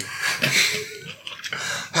bully?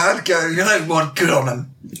 I'd go, you know what, good on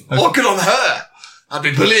him. Or good on her. I'd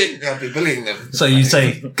be bullying them. So you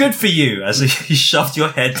say, good for you, as you shoved your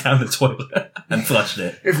head down the toilet and flushed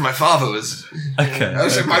it. If my father was... Okay. Oh,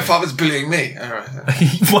 so my father's bullying me. All right.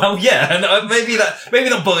 Well, yeah, and maybe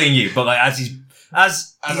not bullying you, but like as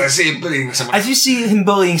As I see him bullying someone you see him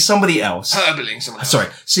bullying somebody else, her bullying someone else. sorry,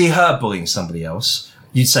 see her bullying somebody else,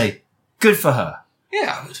 you'd say, good for her.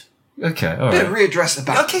 Yeah, I would. Okay, all Yeah, right. readdress the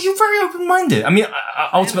battle. Okay, you're very open-minded. I mean,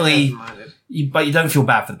 ultimately, Open-minded. but you don't feel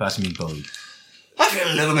bad for the person being bullied. I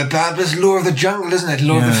feel a little bit bad, but it's law of the jungle, isn't it?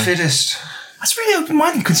 Law of the fittest. That's really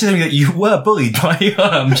open-minded, considering that you were bullied by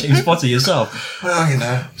James Potter yourself. Well, you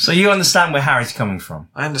know, So you understand where Harry's coming from.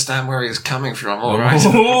 I understand where he's coming from, all right.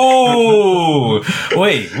 Ooh,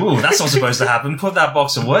 wait, that's not supposed to happen. Put that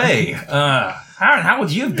box away. Aaron, how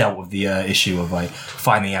would you have dealt with the issue of like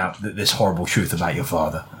finding out this horrible truth about your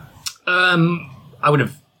father? I would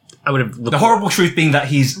have. The horrible truth being that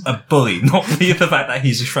he's a bully, not the fact that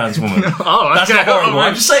he's a trans woman. Oh, That's not horrible.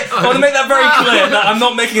 I'm just saying. I want to make that very clear that I'm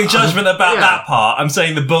not making a judgment about Yeah. that part. I'm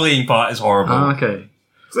saying the bullying part is horrible. Oh, okay.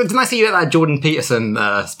 So didn't I see you at that Jordan Peterson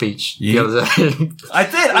speech the other day? I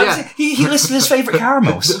did. Yeah. He listed his favourite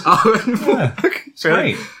caramels. Oh, It's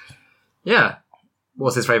great. yeah.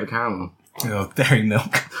 What's his favourite caramel? Oh, dairy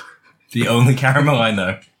milk. The only caramel I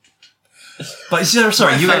know. But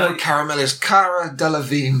sorry, My you favourite caramel is Cara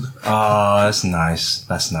Delevingne. Oh, that's nice.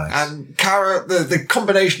 That's nice. And Cara, the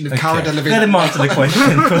combination of Cara Okay. Delevingne. Let him answer the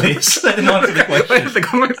question, please. Let him answer the question. The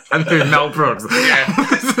comments and through Mel Brooks. Yeah.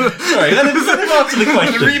 Sorry, let him answer the The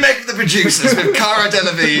question. remake of The Producers with Cara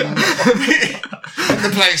Delevingne in the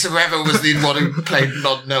place of whoever was the one who played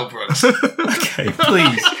Mel Brooks. Okay,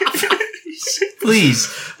 please. Please.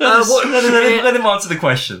 Let him answer the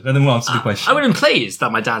question. Let him answer the question. I would have been pleased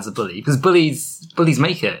that my dad's a bully because bullies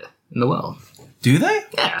make it in the world. Do they?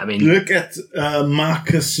 Yeah, I mean, Look at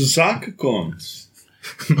Marcus Zuckerberg.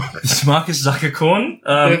 Is Marcus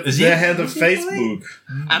Zuckerberg? Is he the head of Facebook.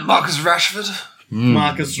 And Marcus Rashford.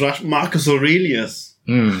 Marcus Aurelius.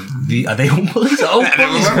 Are they all bullies? Oh,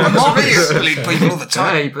 bullies. Marcus bullied people all the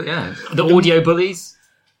time. hey, but yeah, the audio bullies.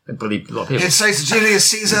 They bully a lot of people. He'd say to Julius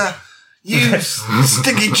Caesar, "You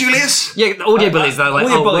stinky Julius." Yeah, the audio bullies. They're like,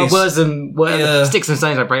 audio oh, bullies. words sticks and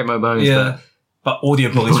stones. I break my bones. Yeah. But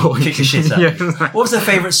audio bullies will kick the shit out. Yeah. What was their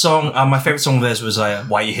favourite song? My favourite song of theirs was "Why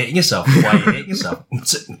Are You Hitting Yourself? Why Are You Hitting Yourself?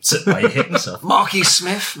 Why Are You Hitting Yourself?" Marky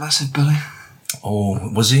Smith, massive bully. Oh,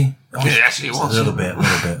 was he? Oh, Yeah, actually he was. A little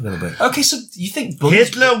bit. Okay, so you think bullies?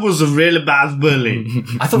 Hitler was a really bad bully.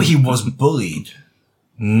 I thought he was bullied,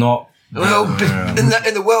 not. Well,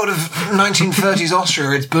 in the world of 1930s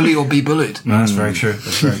Austria, it's bully or be bullied. No, that's very true.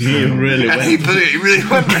 That's very true. He really And went. he really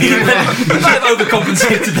went You might have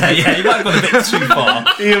overcompensated today. Yeah, you might have gone a bit too far.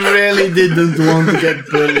 He really didn't want to get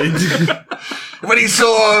bullied. When he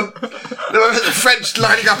saw the French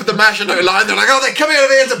lining up at the Maginot line, they're like, "Oh, they're coming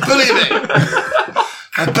over here to bully me.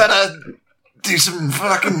 I better do some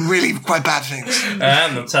fucking really quite bad things."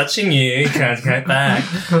 I'm not touching you. Can't go back.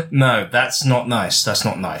 No, that's not nice. That's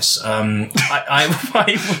not nice. I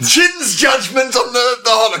would. Chin's judgment on the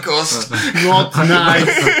Holocaust. Not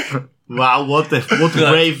nice. Wow, what a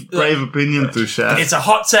brave opinion to share. It's a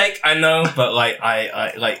hot take, I know, but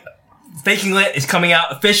I like Faking Lit is coming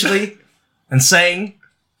out officially and saying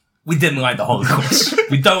we didn't like the Holocaust.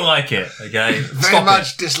 We don't like it. Okay, Very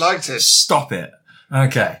much disliked it. Stop it.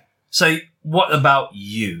 Okay. So what about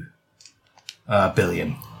you,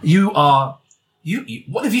 Billiam? You are you.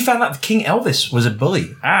 What have you found out? King Elvis was a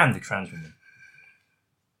bully and a trans woman.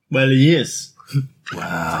 Well, he is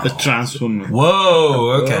Wow. a trans woman.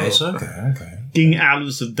 Whoa. Okay. So okay. King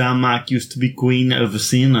Elvis of Denmark used to be Queen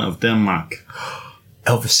Elvisina of Denmark.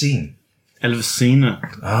 Elvisine. Elvisina.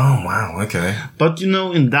 Oh wow. Okay. But you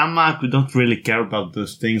know, in Denmark, we don't really care about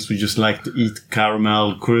those things. We just like to eat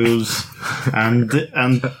caramel cruise and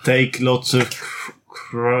take lots of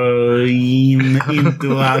cream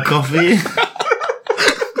into our coffee.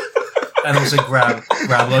 And also grab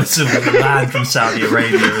loads of land from Saudi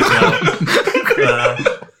Arabia as well.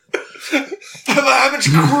 How much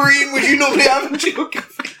cream would you normally have into your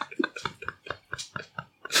coffee?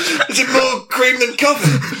 Is it more cream than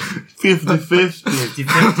coffee?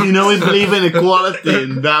 50-50. You know, we believe in equality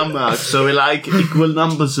in Denmark, so we like equal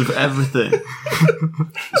numbers of everything.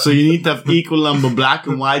 So you need to have equal number black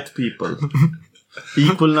and white people.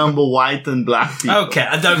 Equal number white and black people. Okay,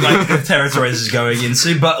 I don't like the territory this is going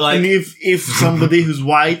into, but And like, if somebody who's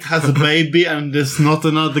white has a baby and there's not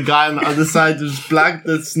another guy on the other side who's black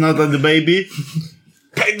that's not the baby,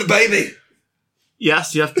 Paint the baby.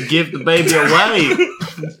 yes, you have to give the baby away.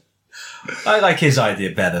 I like his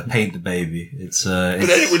idea better. Paint the baby. It's But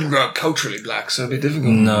then it wouldn't grow up culturally black, so it'd be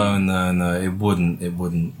difficult. no, it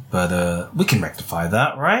wouldn't. But we can rectify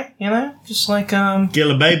that, right? You know, just like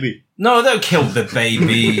Kill a baby. No, don't kill the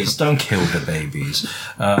babies. Don't kill the babies.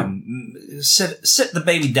 Sit the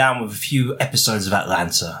baby down with a few episodes of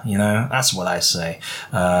Atlanta. You know, that's what I say.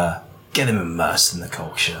 Get him immersed in the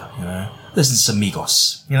culture. You know, listen to some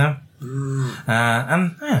Migos. You know,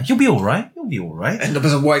 and yeah, you'll be all right. You'll be all right. End up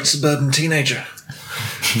as a white suburban teenager.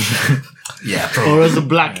 Yeah, probably. Or as a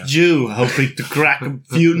black Jew, hoping to crack a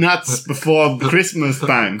few nuts before Christmas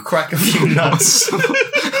time. Crack a few nuts.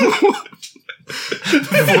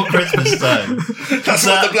 Before Christmas time. That's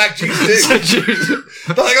what the black Jews do.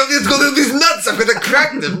 They're like, I've got all these nuts, I'm going to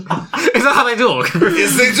crack them. Is that how they talk?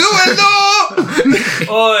 Yes, they do, hello!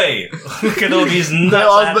 Oi! Look at all these nuts. They're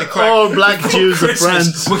I had to crack all black before Jews are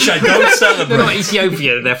Christmas, friends. which I don't celebrate. They're not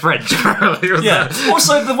Ethiopian, they're French. Yeah.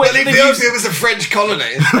 Also, the way Well, they use, Ethiopia was a French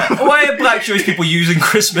colony. why are black Jewish people using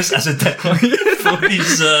Christmas as a deadline for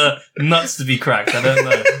these nuts to be cracked? I don't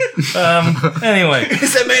know. Anyway,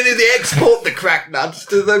 So mainly they export the crack nuts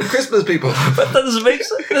to the Christmas people. that doesn't make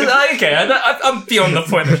sense. Okay, I'm beyond the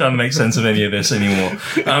point of trying to make sense of any of this anymore.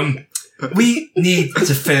 We need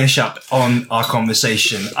to finish up on our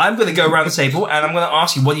conversation. I'm going to go around the table and I'm going to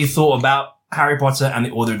ask you what you thought about Harry Potter and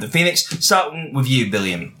the Order of the Phoenix. Starting with you,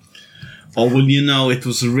 Billiam. Oh, well, it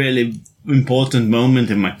was a really important moment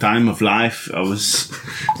in my time of life. I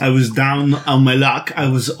was down on my luck. I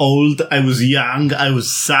was old. I was young. I was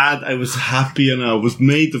sad. I was happy, and I was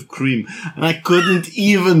made of cream. And I couldn't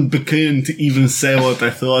even begin to even say what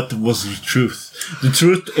I thought was the truth. The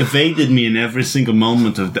truth evaded me in every single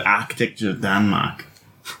moment of the architecture of Denmark.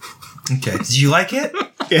 Okay. Did you like it?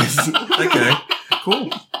 Yes. Okay. Cool.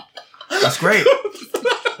 That's great.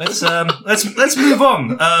 Let's move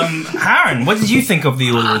on. Harren, what did you think of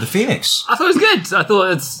the Order of the Phoenix? I thought it was good. I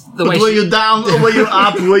thought it's the way Were you down or were you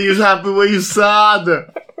up? Were you happy? Were you sad?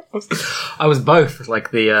 I was both, like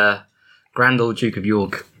the Grand Old Duke of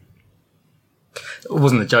York. It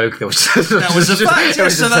wasn't a joke. That was a fact. It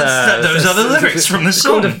was So those are the lyrics from the It's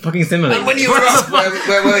called a song. fucking simile. And when you were up,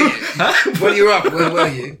 where were you? When you were up, where were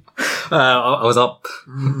you? I was up.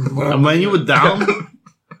 And when you were down,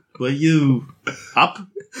 were you up?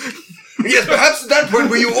 Yes, perhaps at that point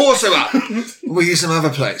were you also up? Or were you some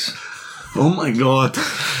other place? Oh my god.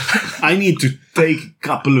 I need to take a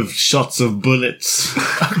couple of shots of bullets.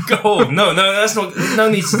 Oh, no, that's not, no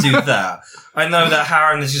need to do that. I know that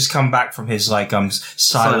Harren has just come back from his,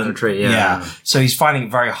 silent retreat, yeah. So he's finding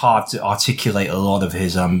it very hard to articulate a lot of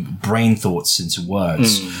his, brain thoughts into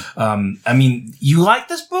words. I mean, you like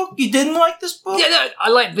this book? You didn't like this book? Yeah, no, I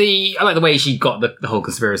like the way she got the whole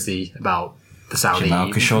conspiracy about the Saudi. Jamal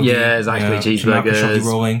Khashoggi. Yeah, exactly. Jamal Khashoggi Cheeseburgers,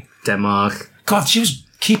 rolling. Denmark. God, she was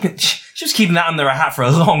keeping that under her hat for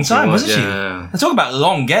a long time, wasn't she? Yeah. I talk about a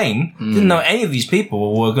long game. Didn't know any of these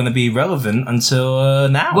people were going to be relevant until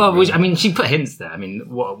now. Well, she put hints there. I mean,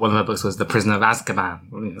 one of her books was The Prisoner of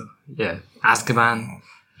Azkaban. Yeah, Azkaban.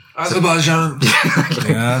 Azerbaijan.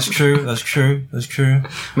 Yeah, that's true.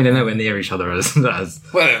 I mean, they're nowhere near each other as Well,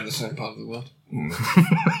 they're in the same part of the world.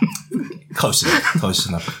 Close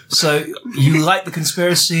enough. So you like the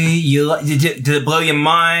conspiracy? Did it blow your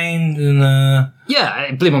mind? And yeah,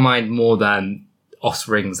 it blew my mind more than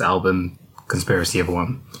Offspring's album Conspiracy of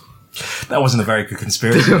One. that wasn't a very good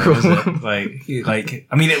conspiracy, though, was it?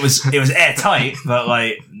 I mean, it was airtight, but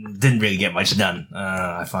didn't really get much done.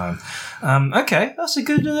 I found. Okay, that's a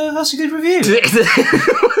good review.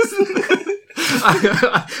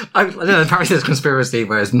 I don't know, apparently there's conspiracy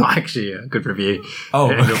where it's not actually a good review. Oh,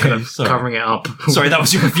 You're okay, kind of sorry. covering it up. Sorry, that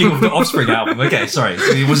was your review of the Offspring album. Okay, sorry.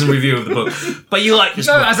 It wasn't a review of the book. But you like this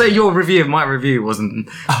No, book. I say your review of my review was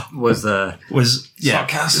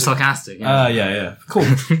Sarcastic. sarcastic. Yeah. Yeah. Cool.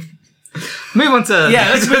 Move on to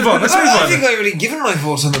Let's move on. I think I've already given my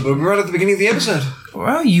thoughts on the book right at the beginning of the episode.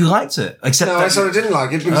 Well, you liked it. Except No, I sort of didn't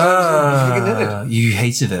like it because I freaking did it. you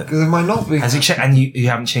hated it. Because it might not be. Has it and you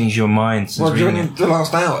haven't changed your mind since Well, reading during it? the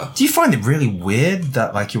last hour. Do you find it really weird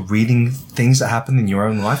that you're reading things that happen in your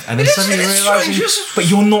own life and then suddenly it's realizing, strange. but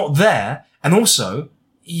you're not there, and also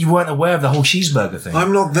you weren't aware of the whole cheeseburger thing?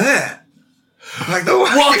 I'm not there. Like the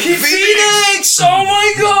Joaquin Phoenix! Oh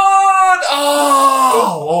my god!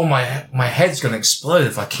 Oh, my head's gonna explode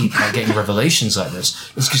if I keep getting revelations like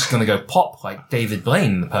this. It's just gonna go pop like David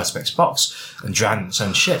Blaine in the Perspex box and drown in its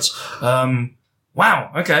own shit.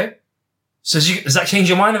 Wow, okay. So does that change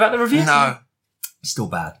your mind about the review? No. Still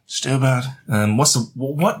bad. Still bad.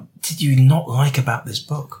 What did you not like about this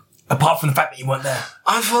book? Apart from the fact that you weren't there.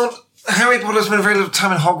 I thought Harry Potter spent very little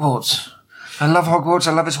time in Hogwarts. I love Hogwarts.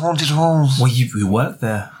 I love its haunted halls. Well, you worked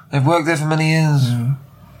there. I've worked there for many years.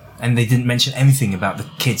 And they didn't mention anything about the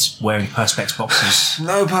kids wearing Perspex boxes.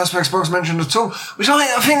 No Perspex box mentioned at all. Which I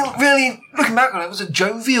think really, looking back on it, was a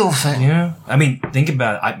jovial thing. Yeah. I mean, think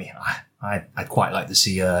about it. I mean, I'd quite like to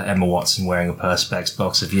see Emma Watson wearing a Perspex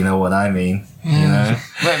box, if you know what I mean. You know?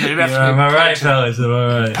 Am I right, fellas? Am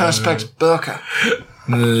I right? Perspex burqa.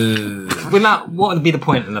 what would be the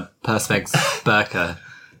point in a Perspex burqa?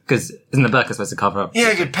 Because isn't the burqa supposed to cover up? Yeah,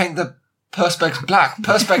 you could paint the Perspex black.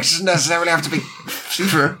 Perspex doesn't necessarily have to be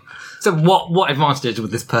see-through. So what advantage would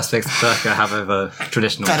this Perspex burqa have over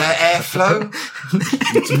traditional? Better airflow.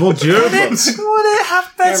 It's more durable. Would it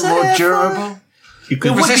have better More airflow? durable. You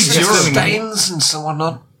could Resistant to durable. stains and so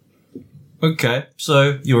whatnot. Okay,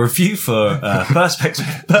 so your review for Perspex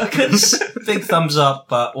burkas, big thumbs up,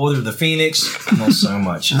 but Order of the Phoenix, not so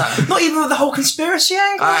much. Not even with the whole conspiracy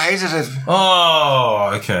angle? I hated it. Oh,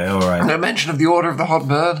 okay, alright. No mention of the Order of the Hot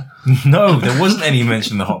Bird. No, there wasn't any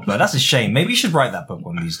mention of the hot bird. That's a shame. Maybe you should write that book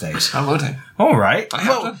one of these days. I would have. Alright. I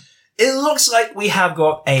have to. It looks like we have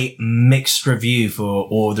got a mixed review for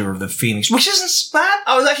Order of the Phoenix, which isn't bad.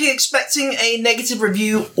 I was actually expecting a negative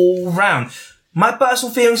review all round. My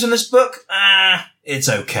personal feelings on this book, it's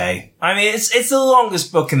okay. I mean, it's the longest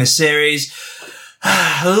book in the series.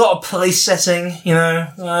 A lot of place setting, you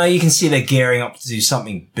know. You can see they're gearing up to do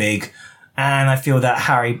something big. and I feel that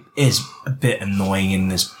Harry is a bit annoying in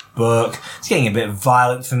this book. It's getting a bit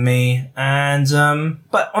violent for me, and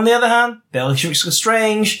but on the other hand, Bellatrix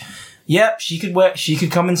Lestrange, yep, she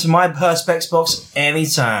could come into my Perspex box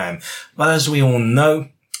anytime. But as we all know,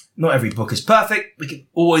 not every book is perfect. We can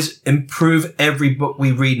always improve every book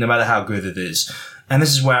we read, no matter how good it is. And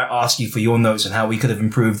this is where I ask you for your notes on how we could have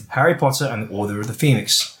improved Harry Potter and the Order of the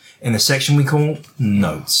Phoenix in the section we call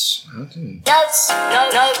Notes. What you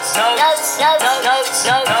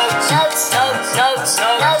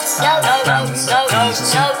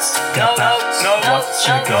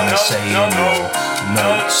gonna say in your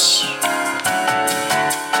notes?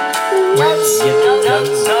 When you go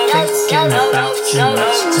thinking about your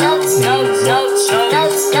notes, tell me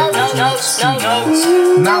what notes to use.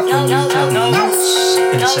 Now can you tell notes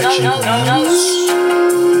in the section called Notes?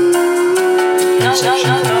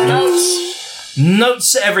 Section called Notes.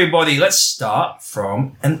 Notes, everybody. Let's start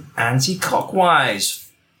from an anti-clockwise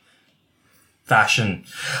fashion.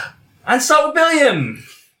 And start with Billiam.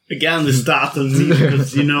 Again, the start of me,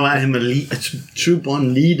 because, you know, I am a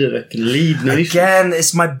true-born leader. I can lead nations. Again,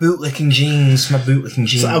 it's my bootlicking genes.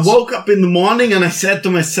 So I woke up in the morning and I said to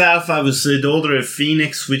myself, I was the Order of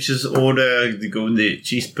Phoenix, which is order to go the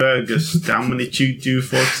cheeseburgers. How many? 2,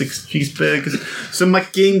 4, 6 cheeseburgers. So my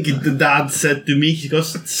king, the dad, said to me, he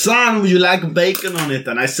goes, son, would you like bacon on it?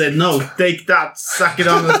 And I said, no, take that, suck it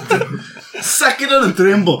on a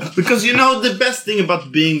trimble. Because, you know, the best thing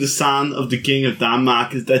about being the son of the king of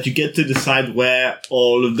Denmark is that you get to decide where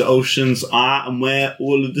all of the oceans are and where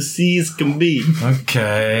all of the seas can be.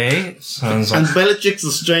 Okay. Sounds like... And Bellatrix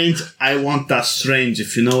Lestrange, I want that strange,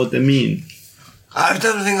 if you know what I mean. I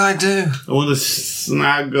don't think I do. I want to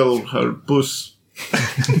snuggle her puss.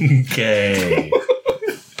 Okay.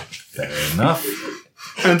 Fair enough.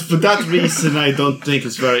 And for that reason, I don't think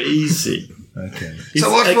it's very easy. Okay. So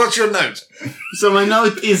what's your note? So my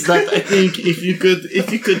note is that I think if you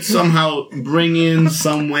could somehow bring in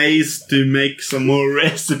some ways to make some more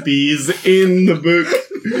recipes in the book,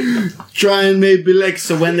 try and maybe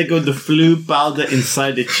so when they go the flue powder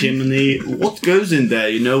inside the chimney, what goes in there?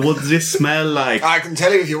 You know, what does it smell like? I can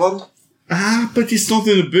tell you if you want. But it's not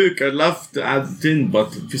in the book. I'd love to add it in,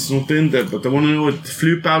 but it's not in there. But I want to know what the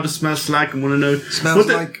flue powder smells like. I want to know. Smells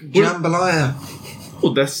like jambalaya.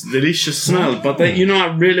 Oh, that's delicious smell. But you know, I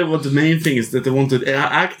really what the main thing is that I wanted the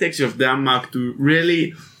architecture of Denmark to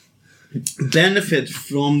really benefit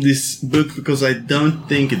from this book because I don't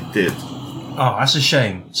think it did. Oh, that's a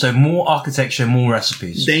shame. So more architecture, more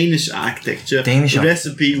recipes. Danish architecture.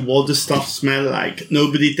 Recipe, what the stuff smell like.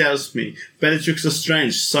 Nobody tells me. Bellatrix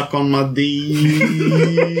Lestrange, suck on my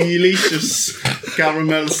delicious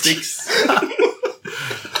caramel sticks.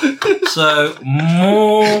 So,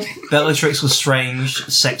 more Bellatrix Lestrange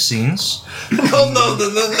sex scenes. No.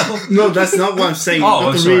 No, that's not what I'm saying. Oh, you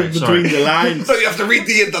have to read between the lines. No, you have to read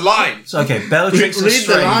the lines. So, okay, Bellatrix Read Lestrange.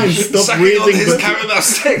 the lines. Stop Sucking reading. on his caramel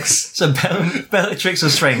sticks. So, Bellatrix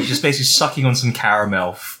Lestrange just basically sucking on some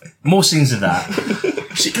caramel. More scenes of that.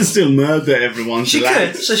 She can still murder everyone. She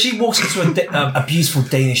could. So, she walks into a beautiful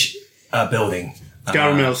Danish building.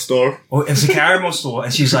 Caramel store. Oh, it's a caramel store,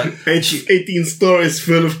 and she's like... 18 stories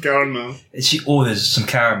full of caramel. And she orders some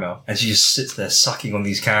caramel, and she just sits there sucking on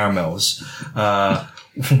these caramels,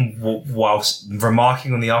 whilst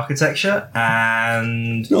remarking on the architecture,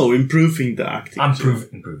 and... No, improving the architecture.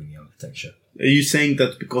 Improving the architecture. Are you saying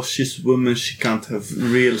that because she's a woman, she can't have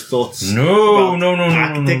real thoughts? No.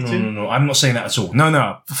 I'm not saying that at all.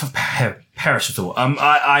 No. Perish at all.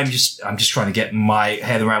 I'm just trying to get my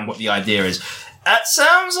head around what the idea is. That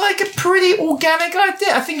sounds like a pretty organic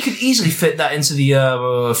idea. I think you could easily fit that into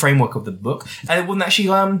the framework of the book, and it wouldn't actually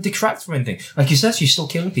detract from anything. Like you said, she's still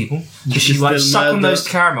killing people. She suck on those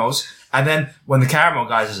caramels, and then when the caramel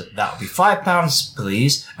guy says, "That'll be £5,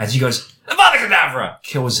 please," and she goes, "Avada Kedavra!"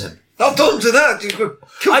 kills him. Not done to that. You could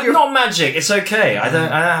kill Not magic. It's okay. I don't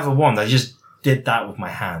have a wand. I just did that with my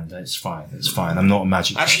hand. It's fine. I'm not a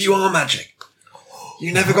magic. Actually, you are magic.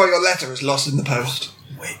 You never got your letter. It's lost in the post.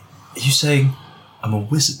 Wait, are you saying I'm a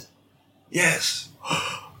wizard? Yes.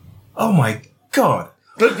 Oh my god.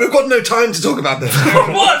 But we've got no time to talk about this.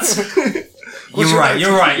 What?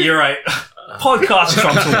 You're right. Podcast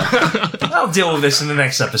Trump. I'll deal with this in the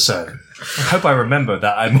next episode. I hope I remember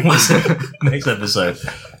that I'm a wizard next episode.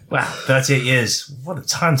 Wow, 38 years. What a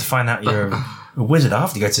time to find out you're a wizard. I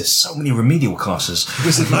have to go to so many remedial classes.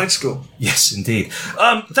 Wizard Night School. Yes, indeed.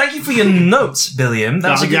 Thank you for your notes, Billiam.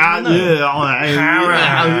 That was a good note.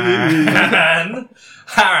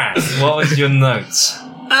 Haran, what was your notes?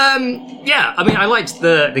 Yeah, I mean, I liked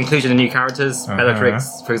the inclusion of new characters.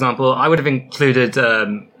 Bellatrix, for example. I would have included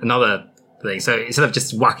another thing. So instead of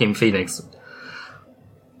just whacking Phoenix,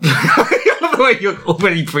 I love the way you're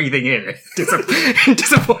already breathing in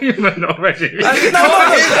disappointment already. Literally,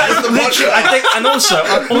 I think, and also,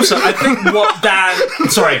 I think what Dan,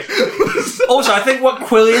 sorry, also, I think what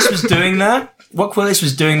Quilius was doing there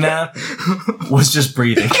was just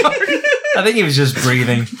breathing. I think he was just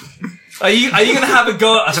breathing. Are you going to have a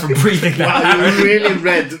go at us for breathing now? Wow, you really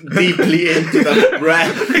read deeply into the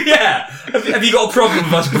breath. Yeah. Have you got a problem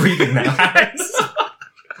with us breathing now, Aaron?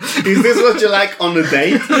 Is this what you like on a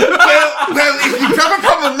date? Well, if you have a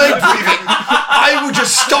problem with me breathing, I will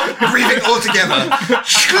just stop breathing altogether.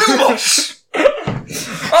 Schlumos!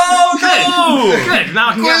 Oh, no! Good. Now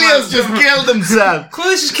I can Quilius just killed himself.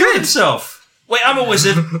 Quilius just killed himself. Wait, I'm a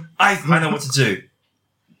wizard. I know what to do.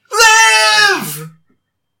 Live!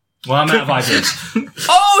 Well, I'm out of ideas.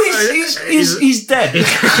 Oh, he's dead.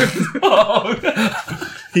 Oh.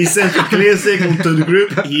 He sent a clear signal to the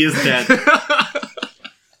group. He is dead.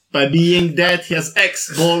 By being dead, he has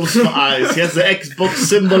X balls for eyes. He has the Xbox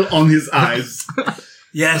symbol on his eyes.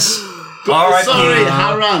 Yes. All right. Sorry,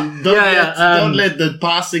 Haran. Don't let the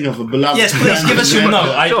passing of a beloved. Yes, please give us your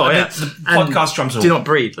note. Sure, yeah. The podcast drums Do not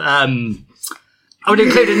breathe. I would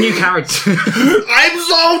include a new character. I'm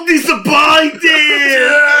so disappointed.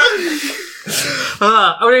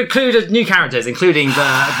 I would include new characters, including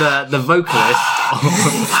the vocalist.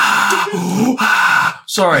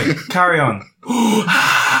 Sorry, carry on.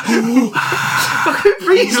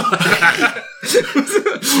 Breathe like that.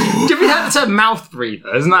 Do we have the term mouth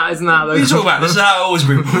breather? Isn't that? What are you talking about? This is how I always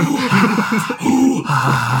breathe.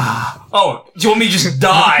 Oh, do you want me to just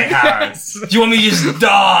die, Harry? Do you want me to just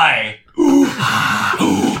die?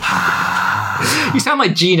 You sound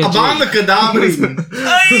like Gina G. Abana Kadabri.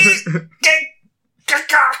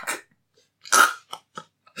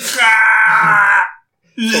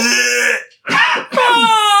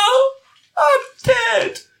 Oh, I'm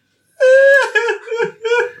dead.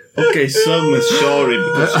 Okay, so much sorry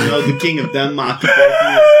because the King of Denmark bought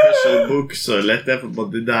me a special book, so let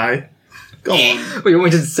everybody die. Go on. What, you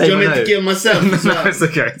want me to say? Do you want me to kill myself? as No, well? it's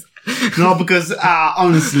okay. No, because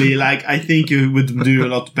honestly, like I think you would do a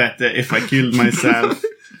lot better if I killed myself.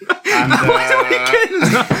 And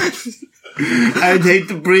I'd hate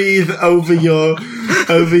to breathe over your.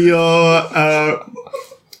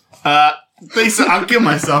 Basically, I'll kill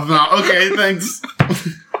myself now. Okay, thanks.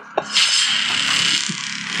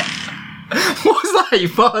 What was that? You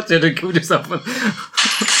farted and killed yourself.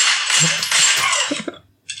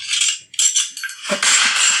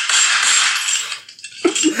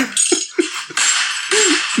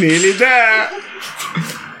 Nearly there.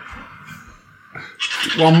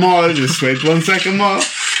 One more. Just wait 1 second more.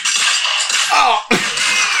 Oh.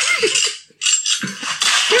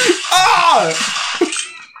 Oh.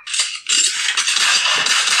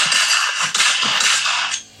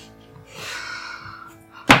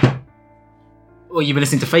 Well, you've been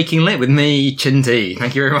listening to Faking Lit with me, Chinty.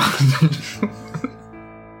 Thank you very much.